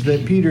image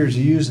that Peter's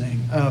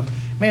using of,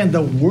 man,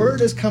 the word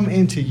has come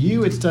into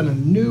you. It's done a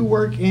new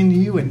work in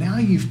you, and now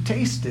you've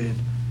tasted,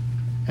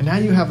 and now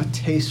you have a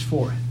taste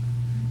for it.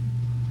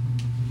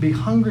 Be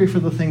hungry for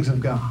the things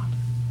of God.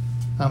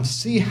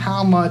 See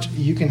how much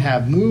you can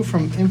have. Move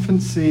from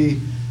infancy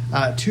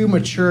to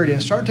maturity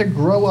and start to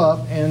grow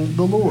up in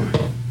the Lord.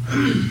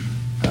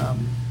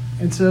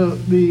 And so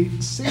the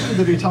seed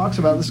that he talks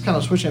about, this is kind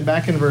of switching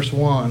back in verse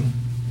 1,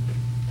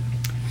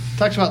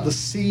 talks about the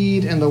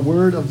seed and the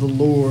word of the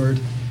Lord.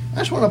 I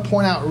just want to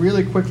point out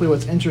really quickly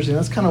what's interesting.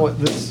 That's kind of what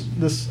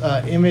this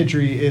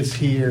imagery is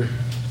here.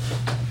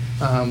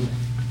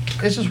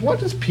 It's just, what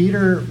does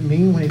Peter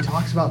mean when he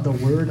talks about the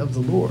word of the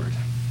Lord?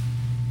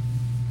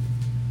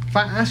 If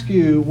I ask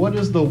you, what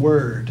is the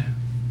word?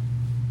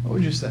 What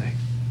would you say?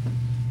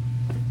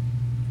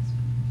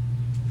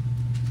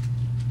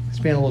 It's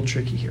being a little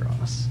tricky here on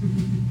us.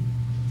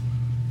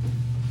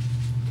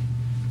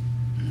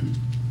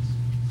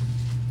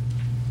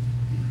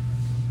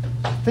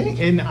 I think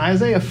in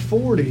Isaiah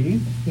 40,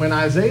 when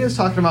Isaiah is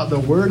talking about the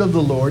word of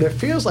the Lord, it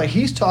feels like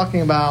he's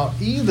talking about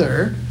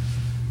either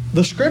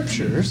the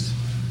scriptures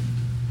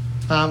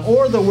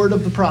or the word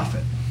of the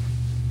prophet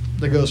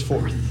that goes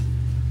forth,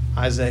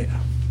 Isaiah.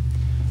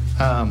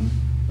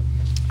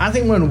 I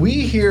think when we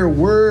hear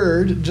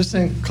word, just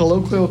in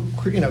colloquial,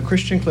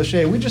 Christian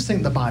cliche, we just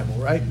think the Bible,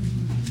 right?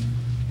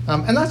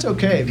 And that's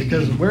okay,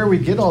 because where we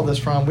get all this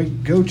from, we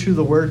go to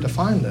the word to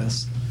find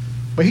this.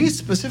 But he's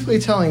specifically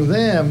telling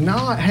them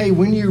not, hey,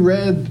 when you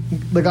read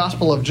the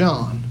Gospel of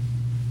John.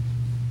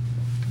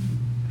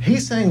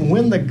 He's saying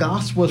when the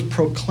gospel was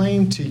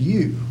proclaimed to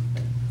you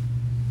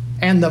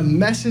and the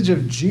message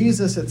of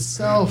Jesus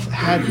itself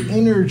had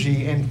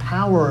energy and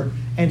power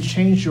and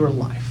changed your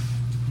life.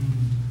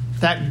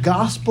 That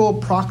gospel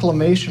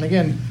proclamation,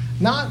 again,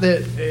 not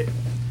that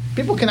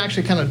people can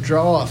actually kind of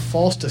draw a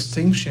false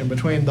distinction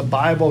between the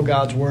Bible,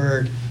 God's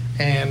word,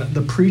 and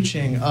the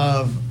preaching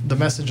of the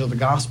message of the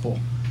gospel.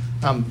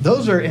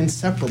 Those are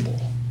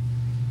inseparable.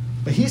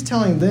 But he's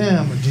telling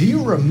them, do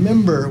you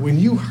remember when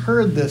you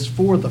heard this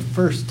for the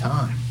first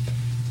time?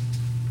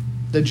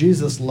 That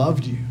Jesus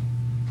loved you,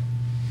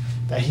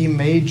 that he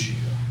made you,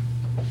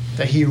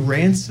 that he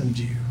ransomed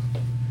you.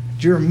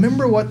 Do you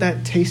remember what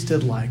that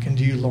tasted like, and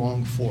do you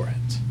long for it?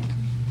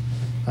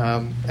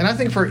 And I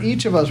think for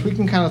each of us, we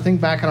can kind of think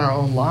back in our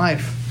own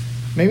life,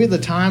 maybe the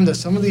time that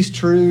some of these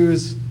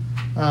truths,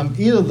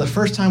 either the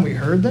first time we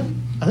heard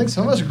them, I think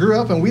some of us grew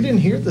up and we didn't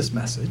hear this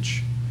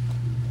message,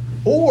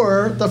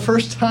 or the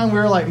first time we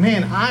were like,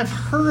 man, I've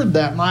heard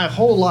that my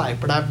whole life,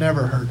 but I've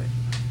never heard it.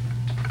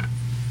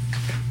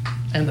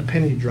 And the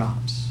penny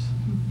drops.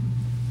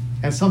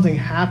 And something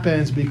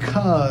happens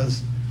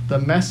because the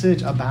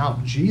message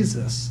about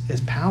Jesus is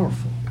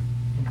powerful.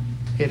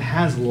 It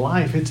has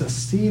life. It's a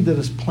seed that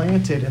is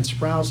planted and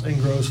sprouts and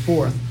grows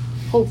forth,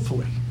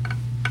 hopefully.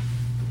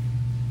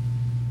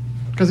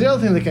 Because the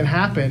other thing that can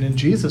happen, and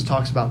Jesus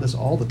talks about this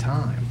all the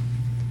time,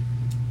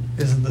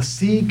 is that the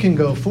seed can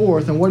go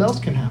forth, and what else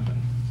can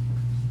happen?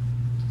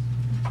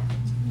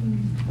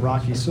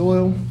 Rocky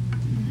soil,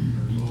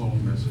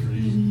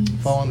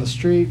 fall on the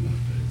street,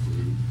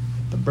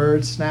 the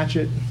birds snatch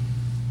it.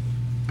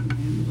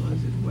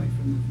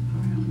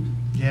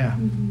 Yeah.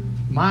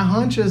 My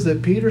hunch is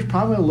that Peter's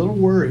probably a little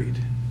worried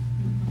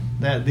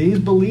that these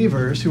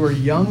believers who are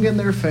young in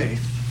their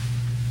faith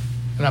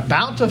and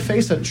about to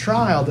face a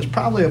trial that's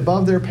probably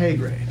above their pay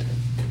grade,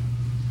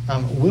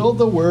 will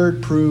the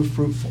word prove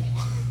fruitful?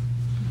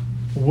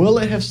 Will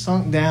it have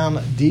sunk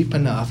down deep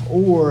enough?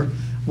 Or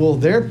will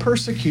their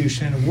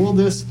persecution, will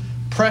this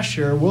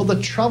pressure, will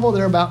the trouble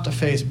they're about to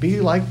face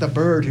be like the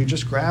bird who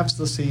just grabs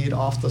the seed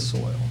off the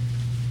soil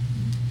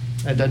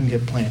and doesn't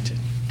get planted?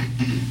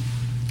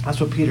 That's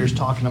what Peter's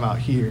talking about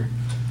here.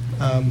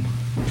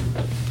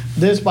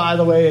 This, by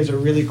the way, is a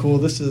really cool.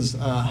 This is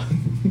a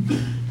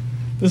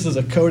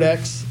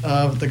codex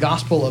of the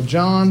Gospel of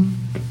John.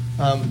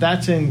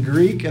 That's in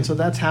Greek, and so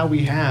that's how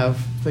we have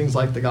things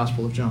like the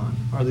Gospel of John,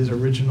 are these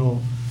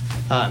original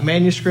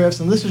manuscripts.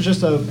 And this is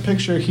just a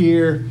picture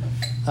here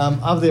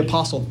of the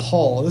Apostle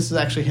Paul. This is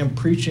actually him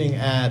preaching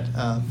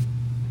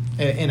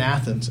in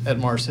Athens at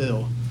Mars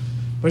Hill.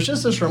 But it's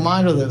just this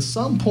reminder that at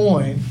some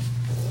point,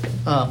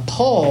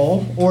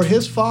 Paul or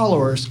his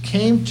followers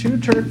came to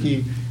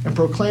Turkey and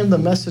proclaimed the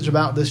message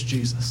about this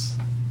Jesus.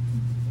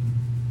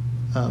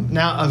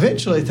 Now,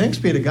 eventually, thanks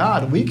be to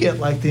God, we get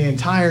like the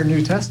entire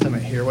New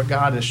Testament here, what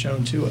God has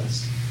shown to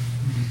us.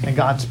 And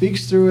God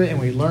speaks through it, and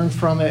we learn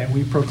from it, and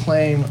we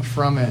proclaim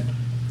from it.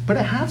 But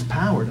it has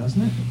power,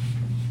 doesn't it?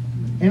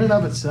 In and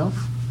of itself.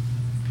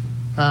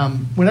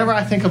 Whenever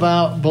I think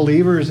about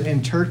believers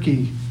in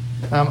Turkey,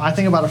 I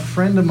think about a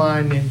friend of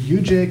mine named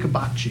Yüce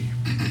Kabakçı.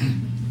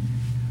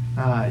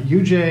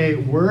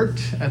 UJ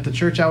worked at the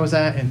church I was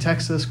at in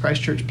Texas,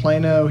 Christ Church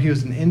Plano. He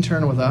was an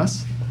intern with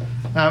us.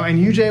 And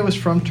UJ was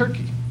from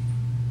Turkey.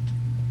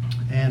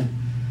 And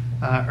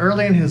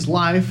early in his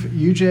life,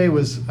 UJ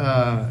was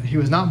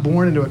not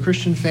born into a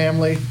Christian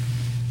family.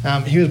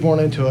 He was born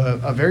into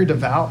a very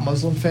devout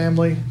Muslim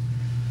family.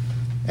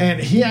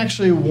 And he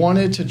actually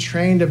wanted to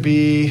train to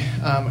be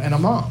an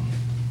imam.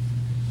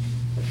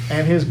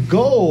 And his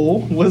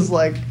goal was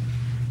like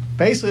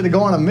basically to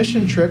go on a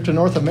mission trip to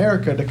North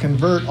America to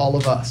convert all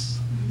of us.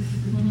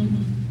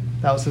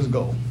 That was his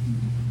goal.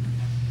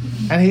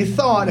 And he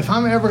thought, if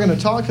I'm ever going to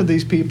talk to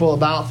these people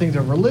about things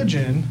of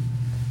religion,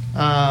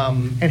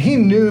 and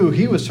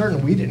he was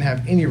certain we didn't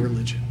have any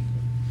religion.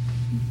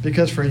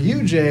 Because for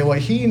UJ, what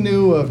he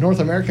knew of North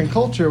American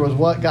culture was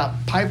what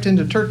got piped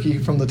into Turkey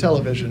from the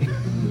television.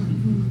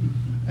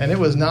 And it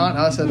was not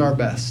us at our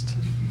best.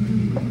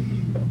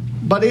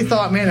 But he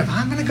thought, man, if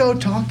I'm going to go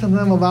talk to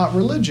them about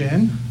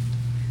religion,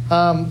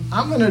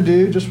 I'm going to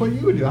do just what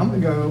you would do. I'm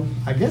going to go,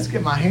 I guess,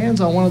 get my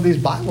hands on one of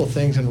these Bible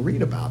things and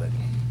read about it.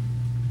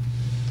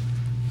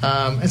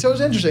 And so it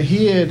was interesting.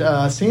 He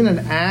had seen an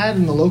ad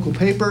in the local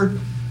paper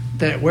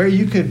that where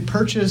you could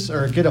purchase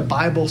or get a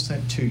Bible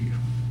sent to you.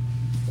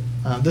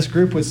 This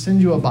group would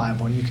send you a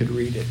Bible and you could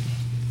read it.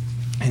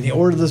 And he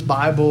ordered this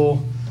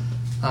Bible,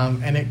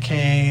 and it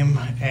came,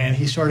 and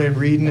he started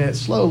reading it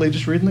slowly,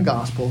 just reading the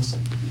Gospels.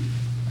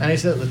 And he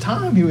said at the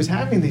time he was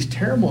having these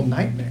terrible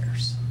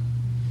nightmares.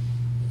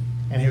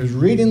 And he was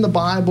reading the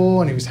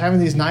Bible, and he was having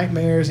these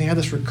nightmares, and he had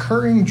this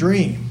recurring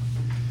dream.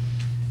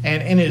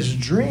 And in his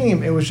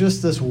dream, it was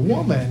just this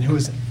woman who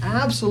was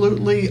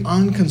absolutely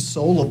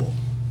unconsolable.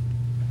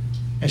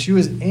 And she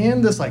was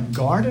in this like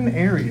garden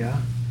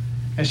area,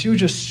 and she was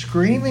just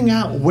screaming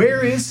out,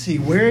 "Where is he?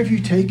 Where have you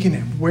taken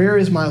him? Where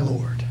is my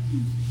Lord?"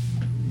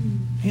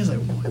 He's like,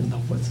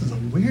 this is the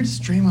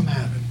weirdest dream I'm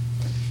having.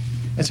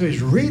 And so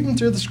he's reading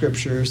through the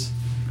scriptures,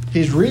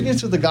 he's reading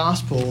through the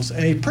Gospels,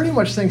 and he pretty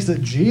much thinks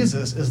that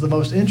Jesus is the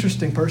most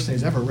interesting person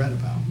he's ever read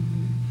about.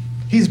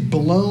 He's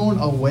blown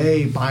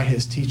away by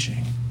his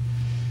teaching.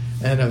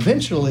 And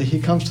eventually he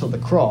comes to the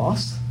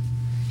cross.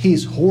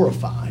 He's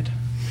horrified.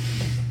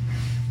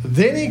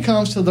 Then he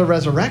comes to the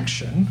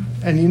resurrection,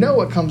 and you know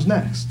what comes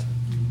next.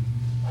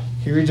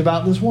 He reads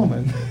about this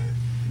woman.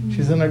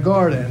 She's in a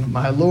garden.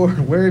 "My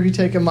Lord, where have you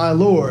taken my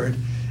Lord?"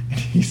 And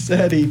he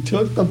said he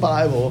took the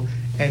Bible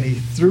and he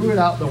threw it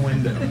out the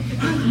window.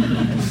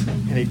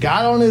 And he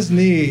got on his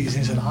knees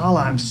and he said,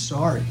 "Allah, I'm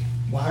sorry.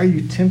 Why are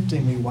you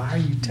tempting me? Why are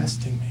you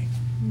testing me?"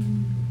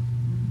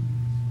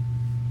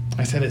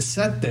 I said it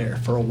sat there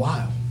for a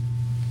while,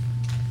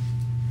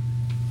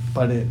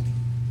 but it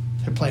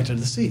planted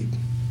the seed.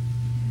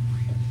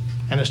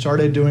 And it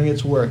started doing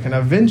its work. And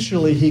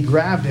eventually he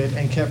grabbed it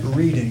and kept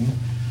reading.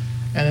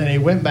 And then he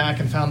went back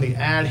and found the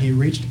ad. He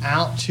reached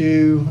out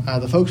to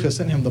the folks who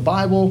sent him the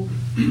Bible.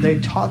 They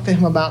talked to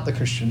him about the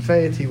Christian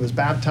faith. He was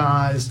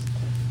baptized,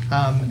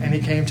 and he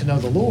came to know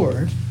the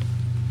Lord.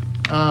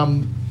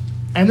 And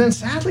then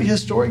sadly,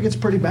 his story gets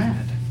pretty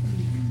bad.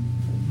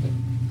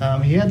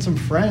 He had some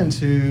friends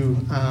who,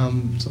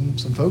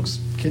 some folks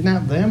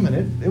kidnapped them,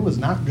 and it was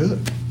not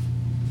good.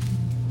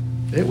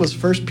 It was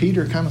 1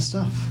 Peter kind of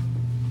stuff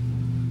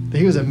that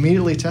he was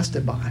immediately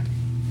tested by.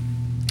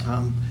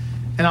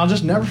 And I'll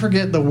just never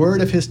forget the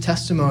word of his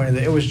testimony,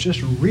 that it was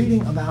just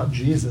reading about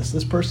Jesus.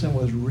 This person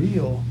was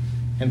real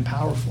and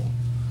powerful.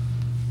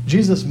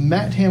 Jesus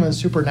met him in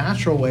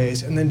supernatural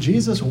ways, and then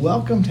Jesus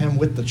welcomed him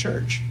with the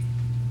church.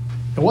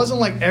 It wasn't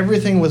like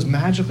everything was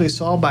magically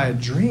solved by a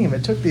dream.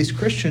 It took these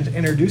Christians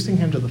introducing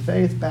him to the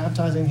faith,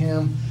 baptizing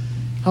him,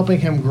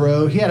 helping him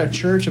grow. He had a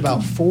church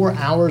about 4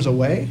 hours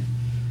away.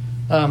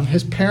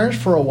 His parents,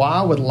 for a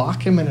while, would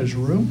lock him in his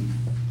room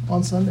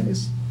on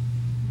Sundays.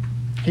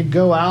 He'd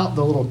go out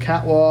the little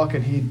catwalk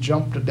and he'd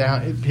jump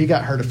down. He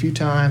got hurt a few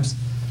times.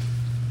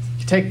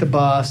 He'd take the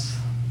bus.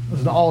 It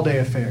was an all-day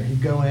affair.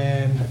 He'd go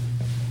in,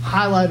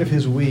 highlight of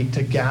his week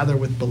to gather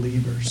with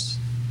believers.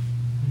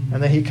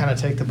 And then he'd kind of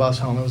take the bus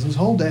home. It was his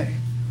whole day.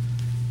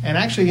 And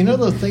actually, you know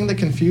the thing that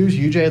confused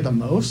UJ the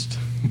most?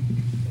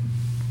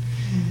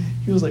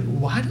 He was like,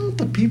 "Why don't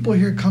the people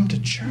here come to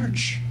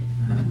church?"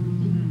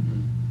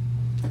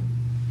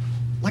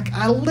 Like,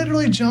 I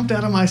literally jumped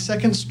out of my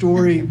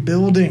second-story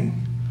building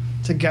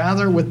to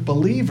gather with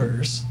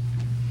believers.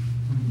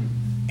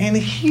 And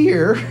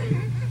here,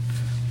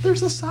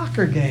 there's a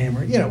soccer game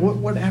or,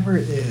 whatever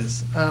it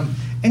is.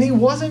 And he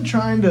wasn't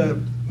trying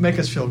to make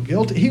us feel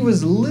guilty. He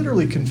was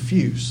literally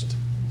confused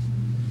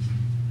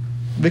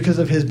because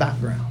of his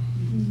background.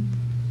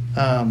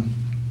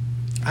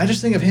 I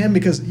just think of him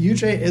because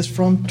UJ is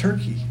from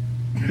Turkey.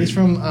 He's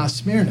from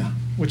Smyrna,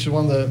 which is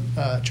one of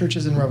the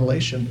churches in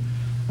Revelation.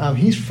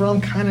 He's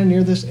from kind of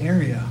near this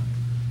area.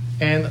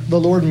 And the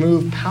Lord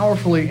moved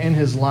powerfully in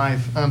his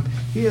life.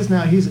 He's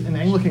an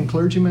Anglican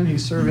clergyman.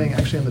 He's serving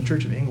actually in the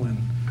Church of England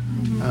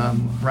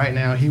right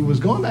now. He was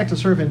going back to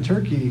serve in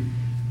Turkey,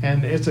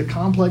 and it's a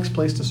complex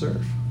place to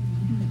serve.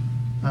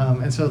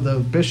 And so the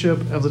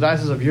bishop of the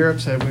Diocese of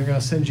Europe said, "We're going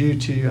to send you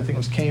to," I think it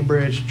was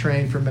Cambridge,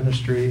 train for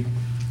ministry.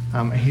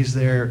 And he's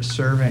there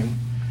serving.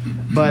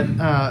 But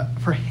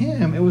for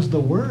him, it was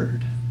the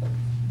word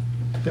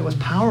that was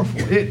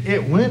powerful.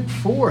 It went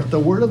forth. The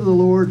word of the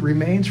Lord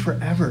remains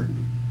forever.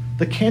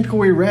 The canticle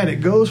we read, it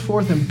goes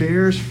forth and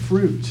bears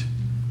fruit,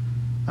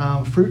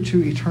 fruit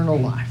to eternal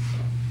life.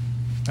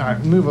 All right,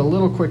 move a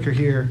little quicker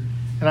here.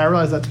 And I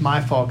realize that's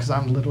my fault because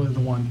I'm literally the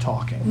one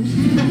talking.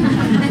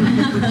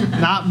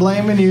 Not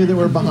blaming you that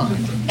we're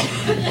behind.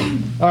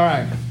 All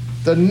right.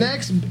 The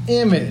next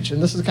image,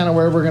 and this is kind of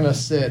where we're going to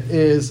sit,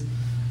 is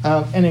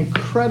an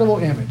incredible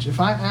image. If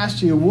I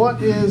asked you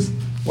what is...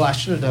 Well, I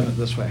should have done it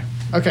this way.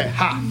 Okay,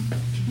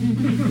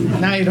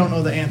 now you don't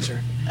know the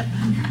answer.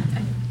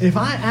 If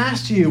I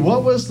asked you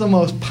what was the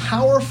most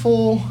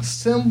powerful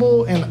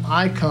symbol and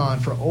icon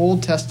for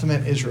Old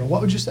Testament Israel,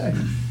 what would you say?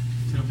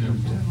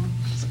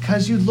 It's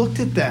because you looked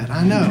at that,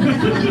 I know.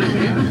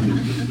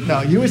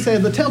 No, you would say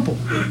the temple.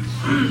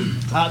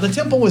 The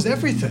temple was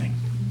everything.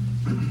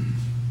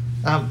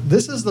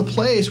 This is the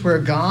place where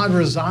God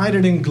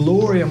resided in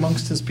glory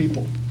amongst his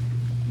people.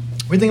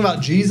 We think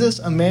about Jesus,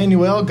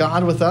 Emmanuel,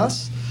 God with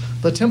us.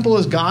 The temple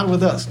is God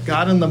with us,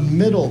 God in the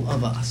middle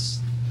of us.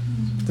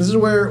 This is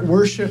where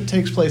worship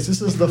takes place.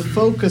 This is the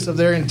focus of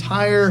their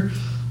entire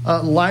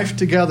life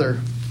together.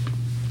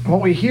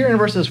 What we hear in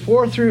verses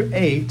 4 through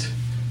 8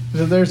 is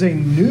that there's a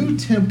new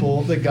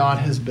temple that God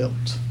has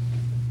built.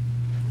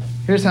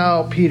 Here's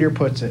how Peter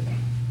puts it.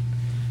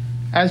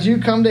 As you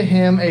come to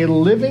him, a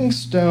living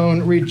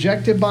stone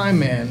rejected by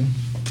men,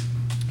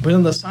 but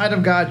in the sight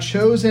of God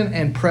chosen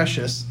and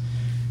precious,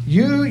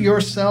 you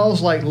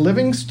yourselves, like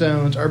living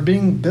stones, are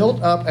being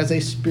built up as a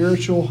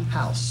spiritual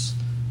house.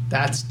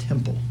 That's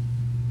temple.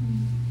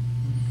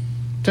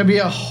 To be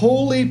a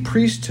holy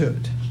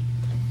priesthood,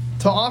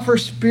 to offer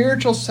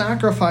spiritual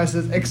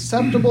sacrifices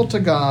acceptable to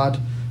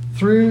God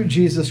through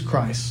Jesus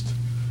Christ.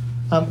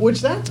 Which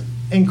that's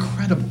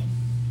incredible.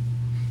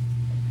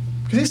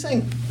 Because he's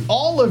saying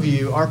all of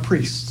you are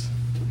priests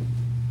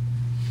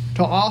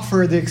to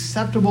offer the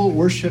acceptable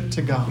worship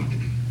to God.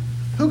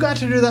 Who got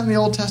to do that in the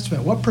Old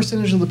Testament? What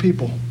percentage of the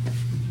people?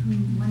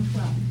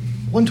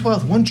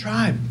 1/12, one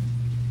tribe.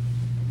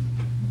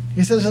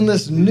 He says in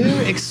this new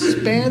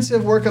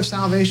expansive work of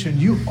salvation,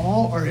 you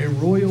all are a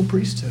royal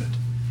priesthood.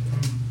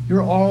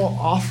 You're all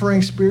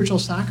offering spiritual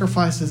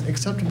sacrifices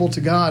acceptable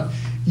to God.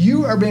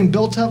 You are being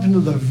built up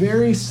into the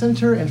very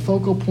center and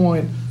focal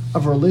point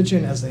of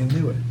religion as they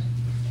knew it,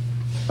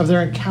 of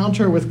their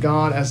encounter with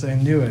God as they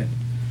knew it.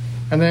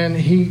 And then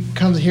he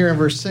comes here in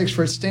verse 6,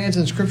 for it stands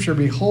in Scripture,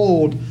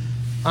 behold,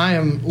 I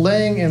am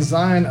laying in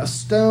Zion a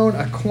stone,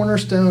 a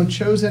cornerstone,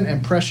 chosen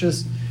and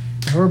precious.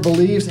 Whoever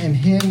believes in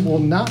him will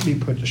not be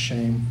put to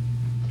shame.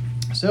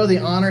 So the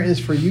honor is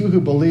for you who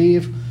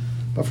believe,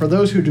 but for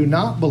those who do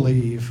not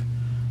believe,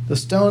 the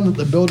stone that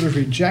the builders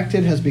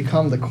rejected has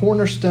become the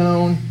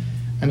cornerstone,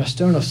 and a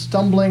stone of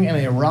stumbling and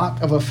a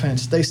rock of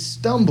offense. They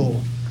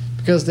stumble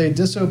because they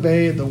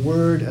disobey the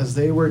word as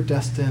they were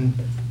destined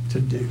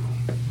to do.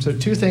 So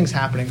two things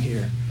happening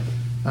here.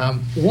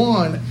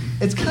 One,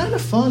 it's kind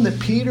of fun that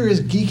Peter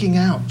is geeking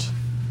out.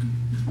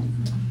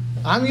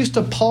 I'm used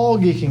to Paul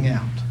geeking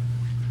out.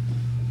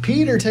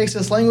 Peter takes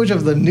this language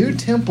of the new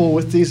temple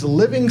with these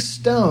living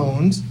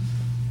stones,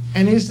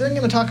 and he's then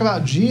going to talk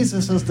about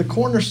Jesus as the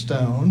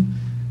cornerstone,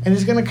 and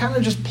he's going to kind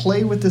of just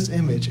play with this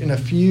image in a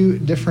few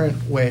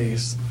different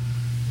ways.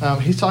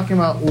 He's talking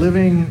about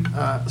living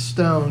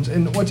stones.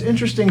 And what's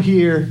interesting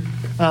here,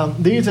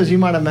 these, as you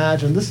might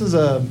imagine, this is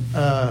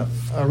a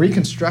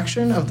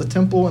reconstruction of the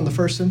temple in the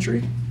first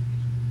century.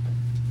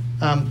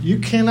 You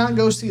cannot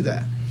go see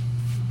that.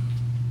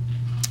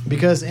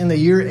 Because in the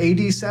year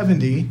AD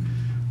 70,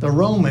 the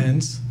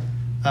Romans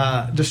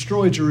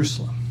destroyed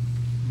Jerusalem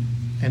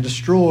and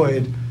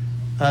destroyed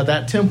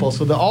that temple.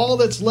 So all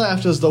that's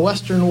left is the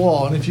Western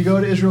Wall. And if you go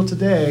to Israel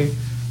today,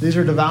 these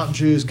are devout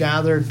Jews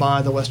gathered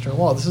by the Western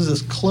Wall. This is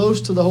as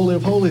close to the Holy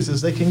of Holies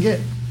as they can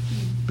get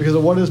because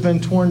of what has been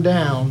torn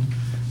down.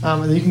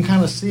 And you can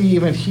kind of see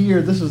even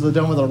here, this is the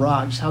Dome of the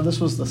Rock, just how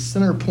this was the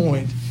center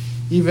point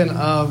even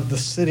of the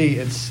city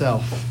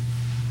itself.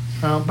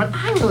 But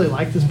I really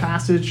like this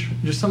passage,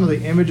 just some of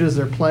the images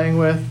they're playing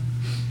with.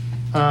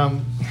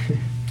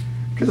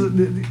 Because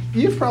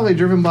you've probably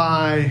driven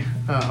by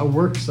a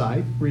work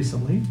site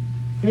recently.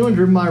 Anyone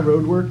driven by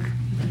road work?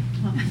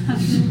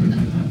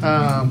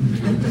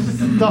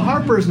 The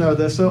Harpers know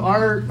this. So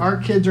our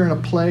kids are in a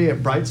play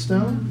at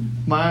Brightstone.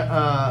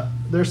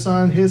 Their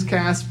son, his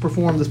cast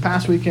performed this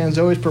past weekend.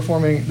 Zoe's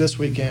performing this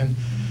weekend.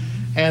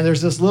 And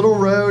there's this little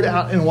road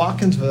out in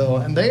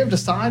Watkinsville, and they have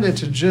decided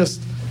to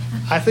just,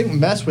 I think,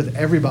 mess with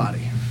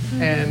everybody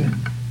and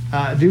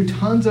do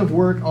tons of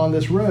work on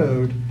this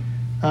road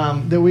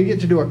that we get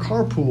to do a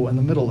carpool in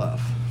the middle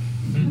of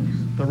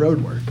the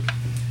road work.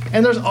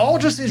 And there's all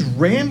just these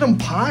random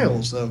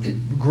piles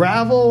of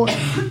gravel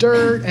and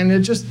dirt, and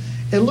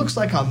it looks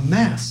like a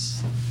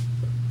mess.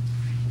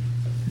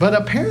 But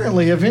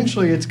apparently,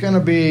 eventually, it's going to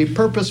be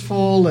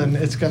purposeful and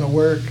it's going to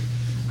work.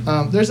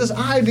 There's this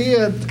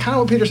idea, kind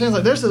of what Peter's saying,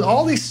 like there's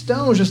all these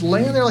stones just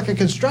laying there like a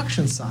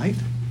construction site,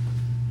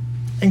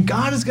 and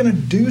God is going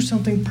to do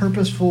something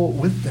purposeful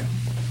with them.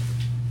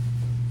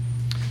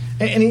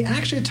 And he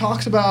actually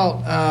talks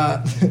about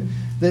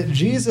that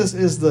Jesus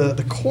is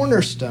the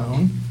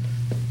cornerstone,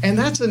 and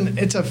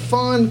it's a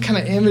fun kind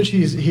of image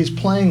he's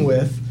playing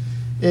with.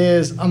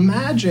 Is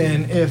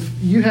imagine if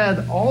you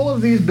had all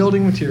of these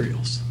building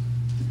materials,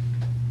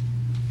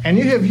 and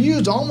you have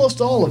used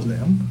almost all of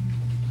them,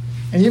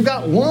 and you've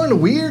got one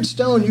weird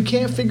stone you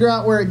can't figure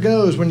out where it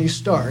goes when you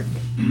start,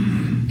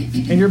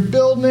 and you're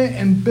building it,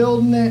 and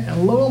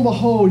lo and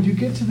behold, you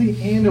get to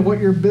the end of what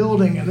you're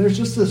building, and there's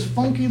just this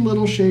funky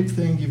little shaped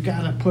thing you've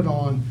got to put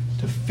on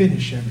to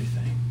finish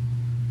everything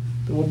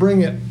that will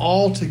bring it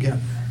all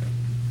together.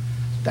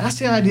 That's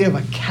the idea of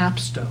a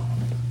capstone.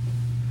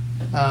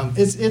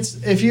 It's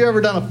if you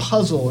ever done a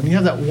puzzle and you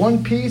have that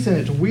one piece and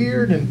it's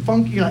weird and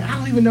funky, you're like, I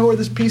don't even know where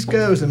this piece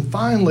goes, and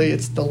finally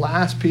it's the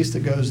last piece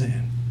that goes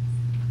in,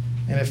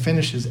 and it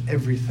finishes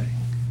everything.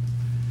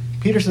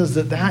 Peter says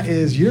that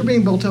is, you're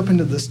being built up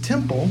into this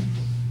temple.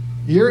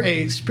 You're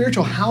a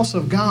spiritual house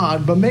of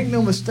God, but make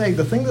no mistake,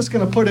 the thing that's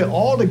going to put it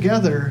all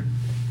together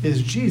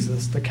is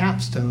Jesus, the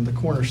capstone, the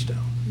cornerstone.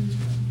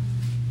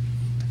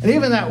 And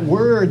even that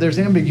word, there's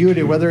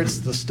ambiguity, whether it's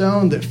the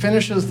stone that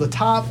finishes the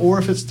top or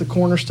if it's the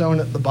cornerstone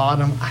at the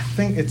bottom. I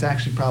think it's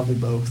actually probably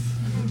both.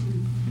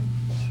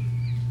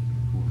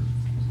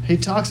 He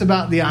talks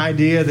about the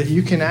idea that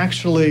you can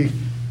actually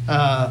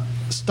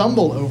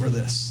stumble over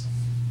this.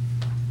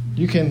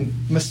 You can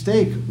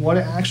mistake what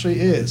it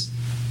actually is.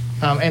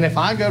 And if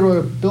I go to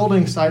a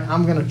building site,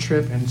 I'm going to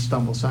trip and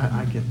stumble. So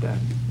I get that.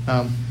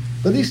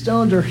 But these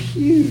stones are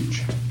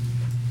huge.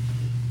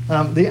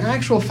 The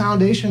actual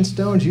foundation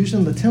stones used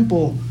in the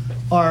temple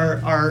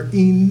are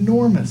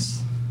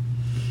enormous.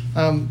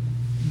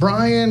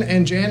 Brian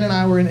and Jan and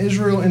I were in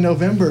Israel in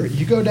November.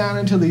 You go down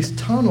into these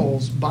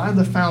tunnels by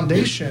the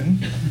foundation.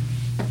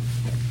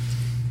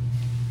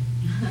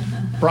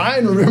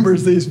 Brian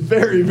remembers these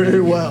very,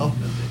 very well.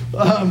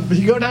 But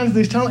you go down to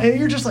these tunnels, and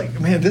you're just like,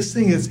 man, this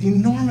thing is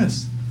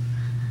enormous.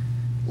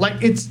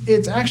 Like,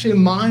 it's actually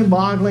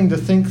mind-boggling to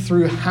think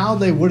through how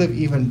they would have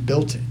even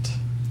built it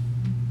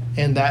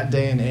in that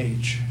day and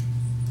age.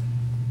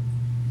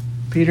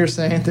 Peter's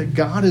saying that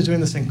God is doing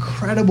this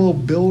incredible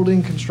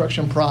building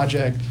construction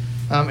project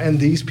in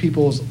these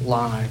people's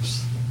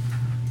lives.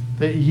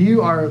 That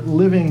you are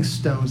living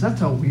stones.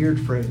 That's a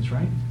weird phrase,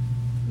 right?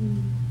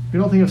 You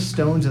don't think of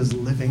stones as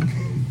living.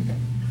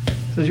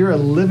 It says you're a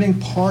living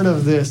part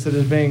of this that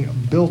is being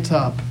built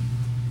up.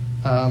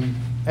 And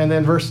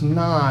then verse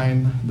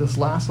 9, this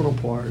last little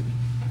part,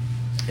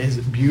 is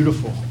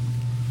beautiful.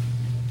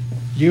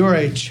 You are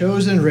a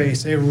chosen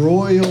race, a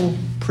royal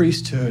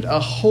priesthood, a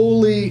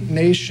holy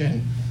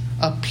nation,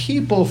 a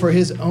people for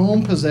his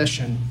own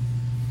possession,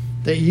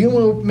 that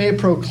you may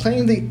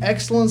proclaim the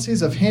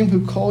excellencies of him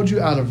who called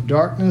you out of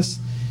darkness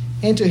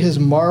into his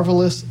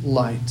marvelous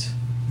light.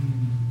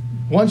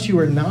 Once you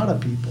were not a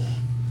people,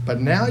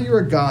 but now you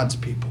are God's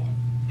people.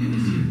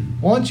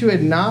 Once you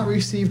had not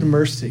received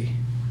mercy,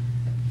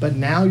 but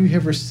now you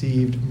have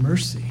received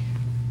mercy.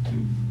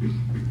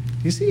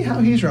 You see how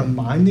he's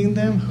reminding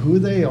them who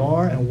they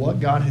are and what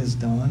God has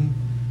done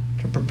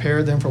to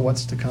prepare them for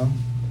what's to come?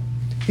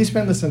 He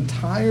spent this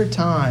entire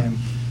time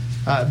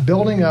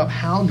building up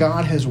how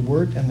God has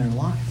worked in their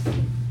life,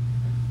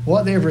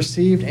 what they've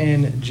received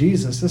in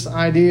Jesus. This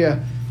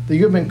idea that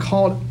you have been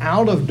called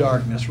out of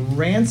darkness,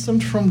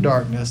 ransomed from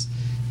darkness,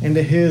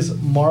 into his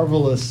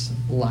marvelous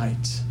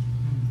light.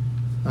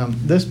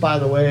 This, by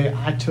the way,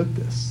 I took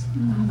this.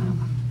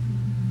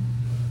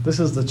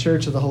 This is the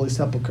Church of the Holy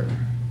Sepulchre.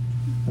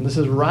 And this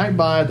is right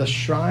by the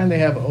shrine they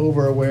have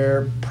over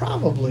where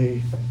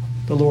probably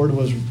the Lord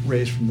was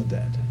raised from the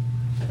dead.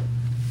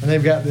 And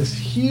they've got this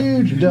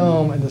huge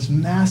dome and this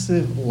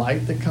massive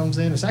light that comes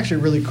in. It's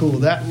actually really cool.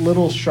 That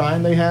little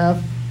shrine they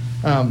have,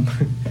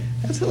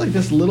 that's like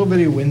this little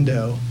bitty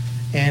window.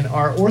 And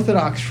our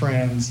Orthodox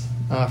friends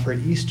for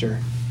Easter,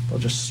 they'll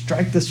just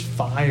strike this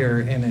fire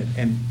in it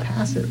and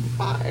pass it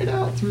right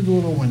out through the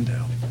little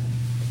window.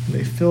 And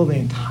they fill the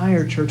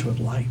entire church with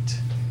light.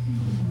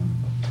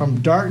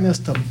 From darkness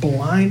to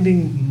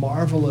blinding,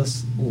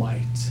 marvelous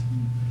light.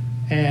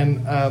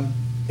 And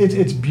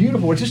it's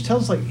beautiful. It just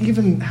tells us, like,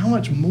 even how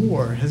much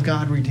more has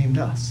God redeemed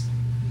us?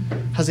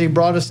 Has he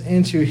brought us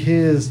into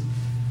his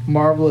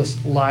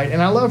marvelous light?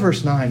 And I love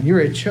verse 9.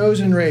 You're a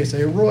chosen race,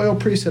 a royal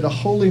priesthood, a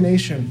holy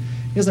nation.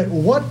 He's like,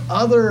 what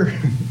other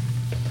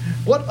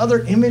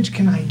image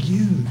can I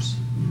use?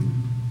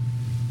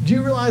 Do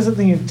you realize that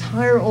the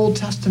entire Old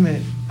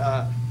Testament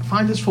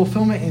finds its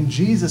fulfillment in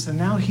Jesus, and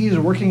now he is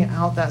working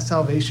out that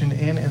salvation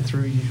in and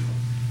through you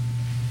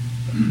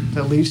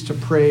that leads to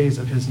praise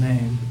of his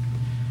name.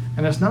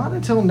 And it's not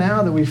until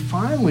now that we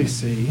finally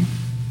see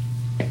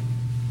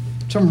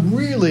some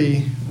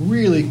really,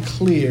 really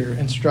clear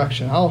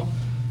instruction. I'll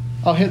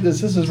hit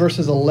this. This is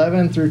verses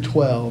 11 through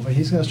 12, and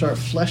he's going to start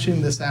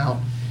fleshing this out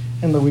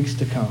in the weeks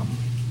to come.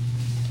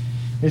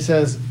 He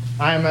says,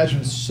 I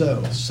imagine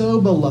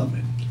so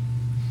beloved,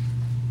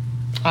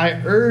 I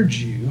urge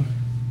you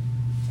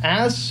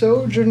as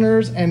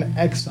sojourners and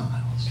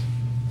exiles.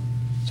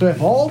 So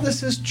if all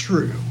this is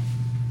true,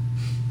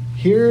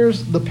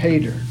 here's the pay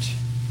dirt.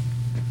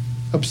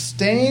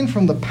 Abstain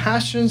from the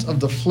passions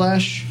of the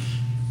flesh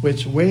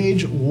which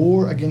wage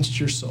war against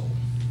your soul.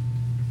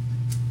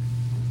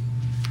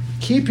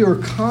 Keep your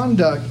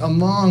conduct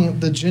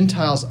among the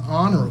Gentiles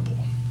honorable.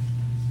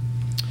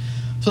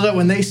 so that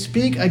when they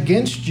speak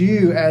against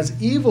you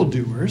as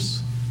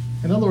evildoers,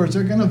 in other words,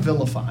 they're going to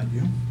vilify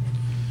you,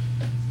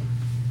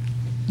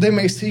 they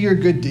may see your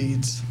good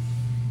deeds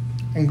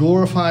and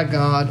glorify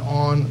God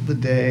on the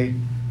day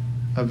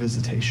of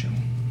visitation.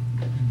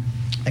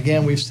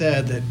 Again, we've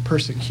said that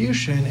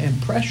persecution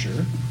and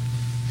pressure,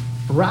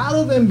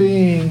 rather than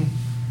being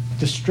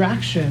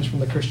distractions from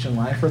the Christian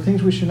life or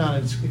things we should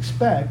not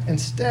expect,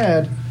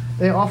 instead,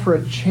 they offer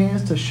a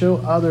chance to show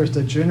others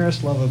the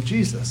generous love of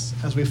Jesus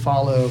as we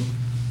follow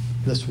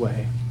this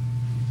way.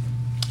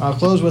 I'll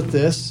close with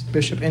this.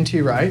 Bishop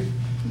N.T. Wright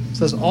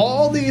says,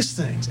 all these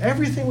things,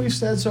 everything we've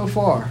said so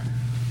far,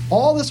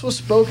 all this was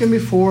spoken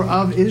before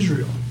of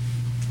Israel.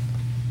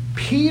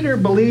 Peter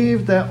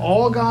believed that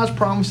all God's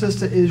promises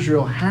to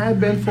Israel had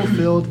been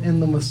fulfilled in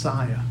the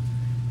Messiah,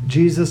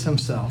 Jesus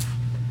himself,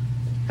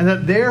 and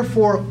that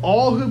therefore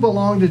all who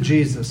belong to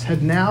Jesus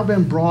had now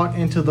been brought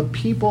into the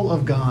people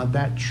of God,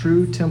 that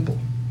true temple.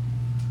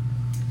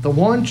 The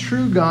one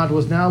true God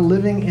was now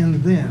living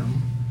in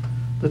them.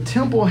 The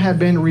temple had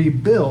been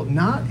rebuilt,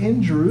 not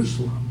in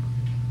Jerusalem,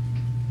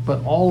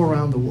 but all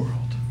around the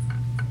world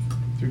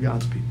through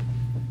God's people.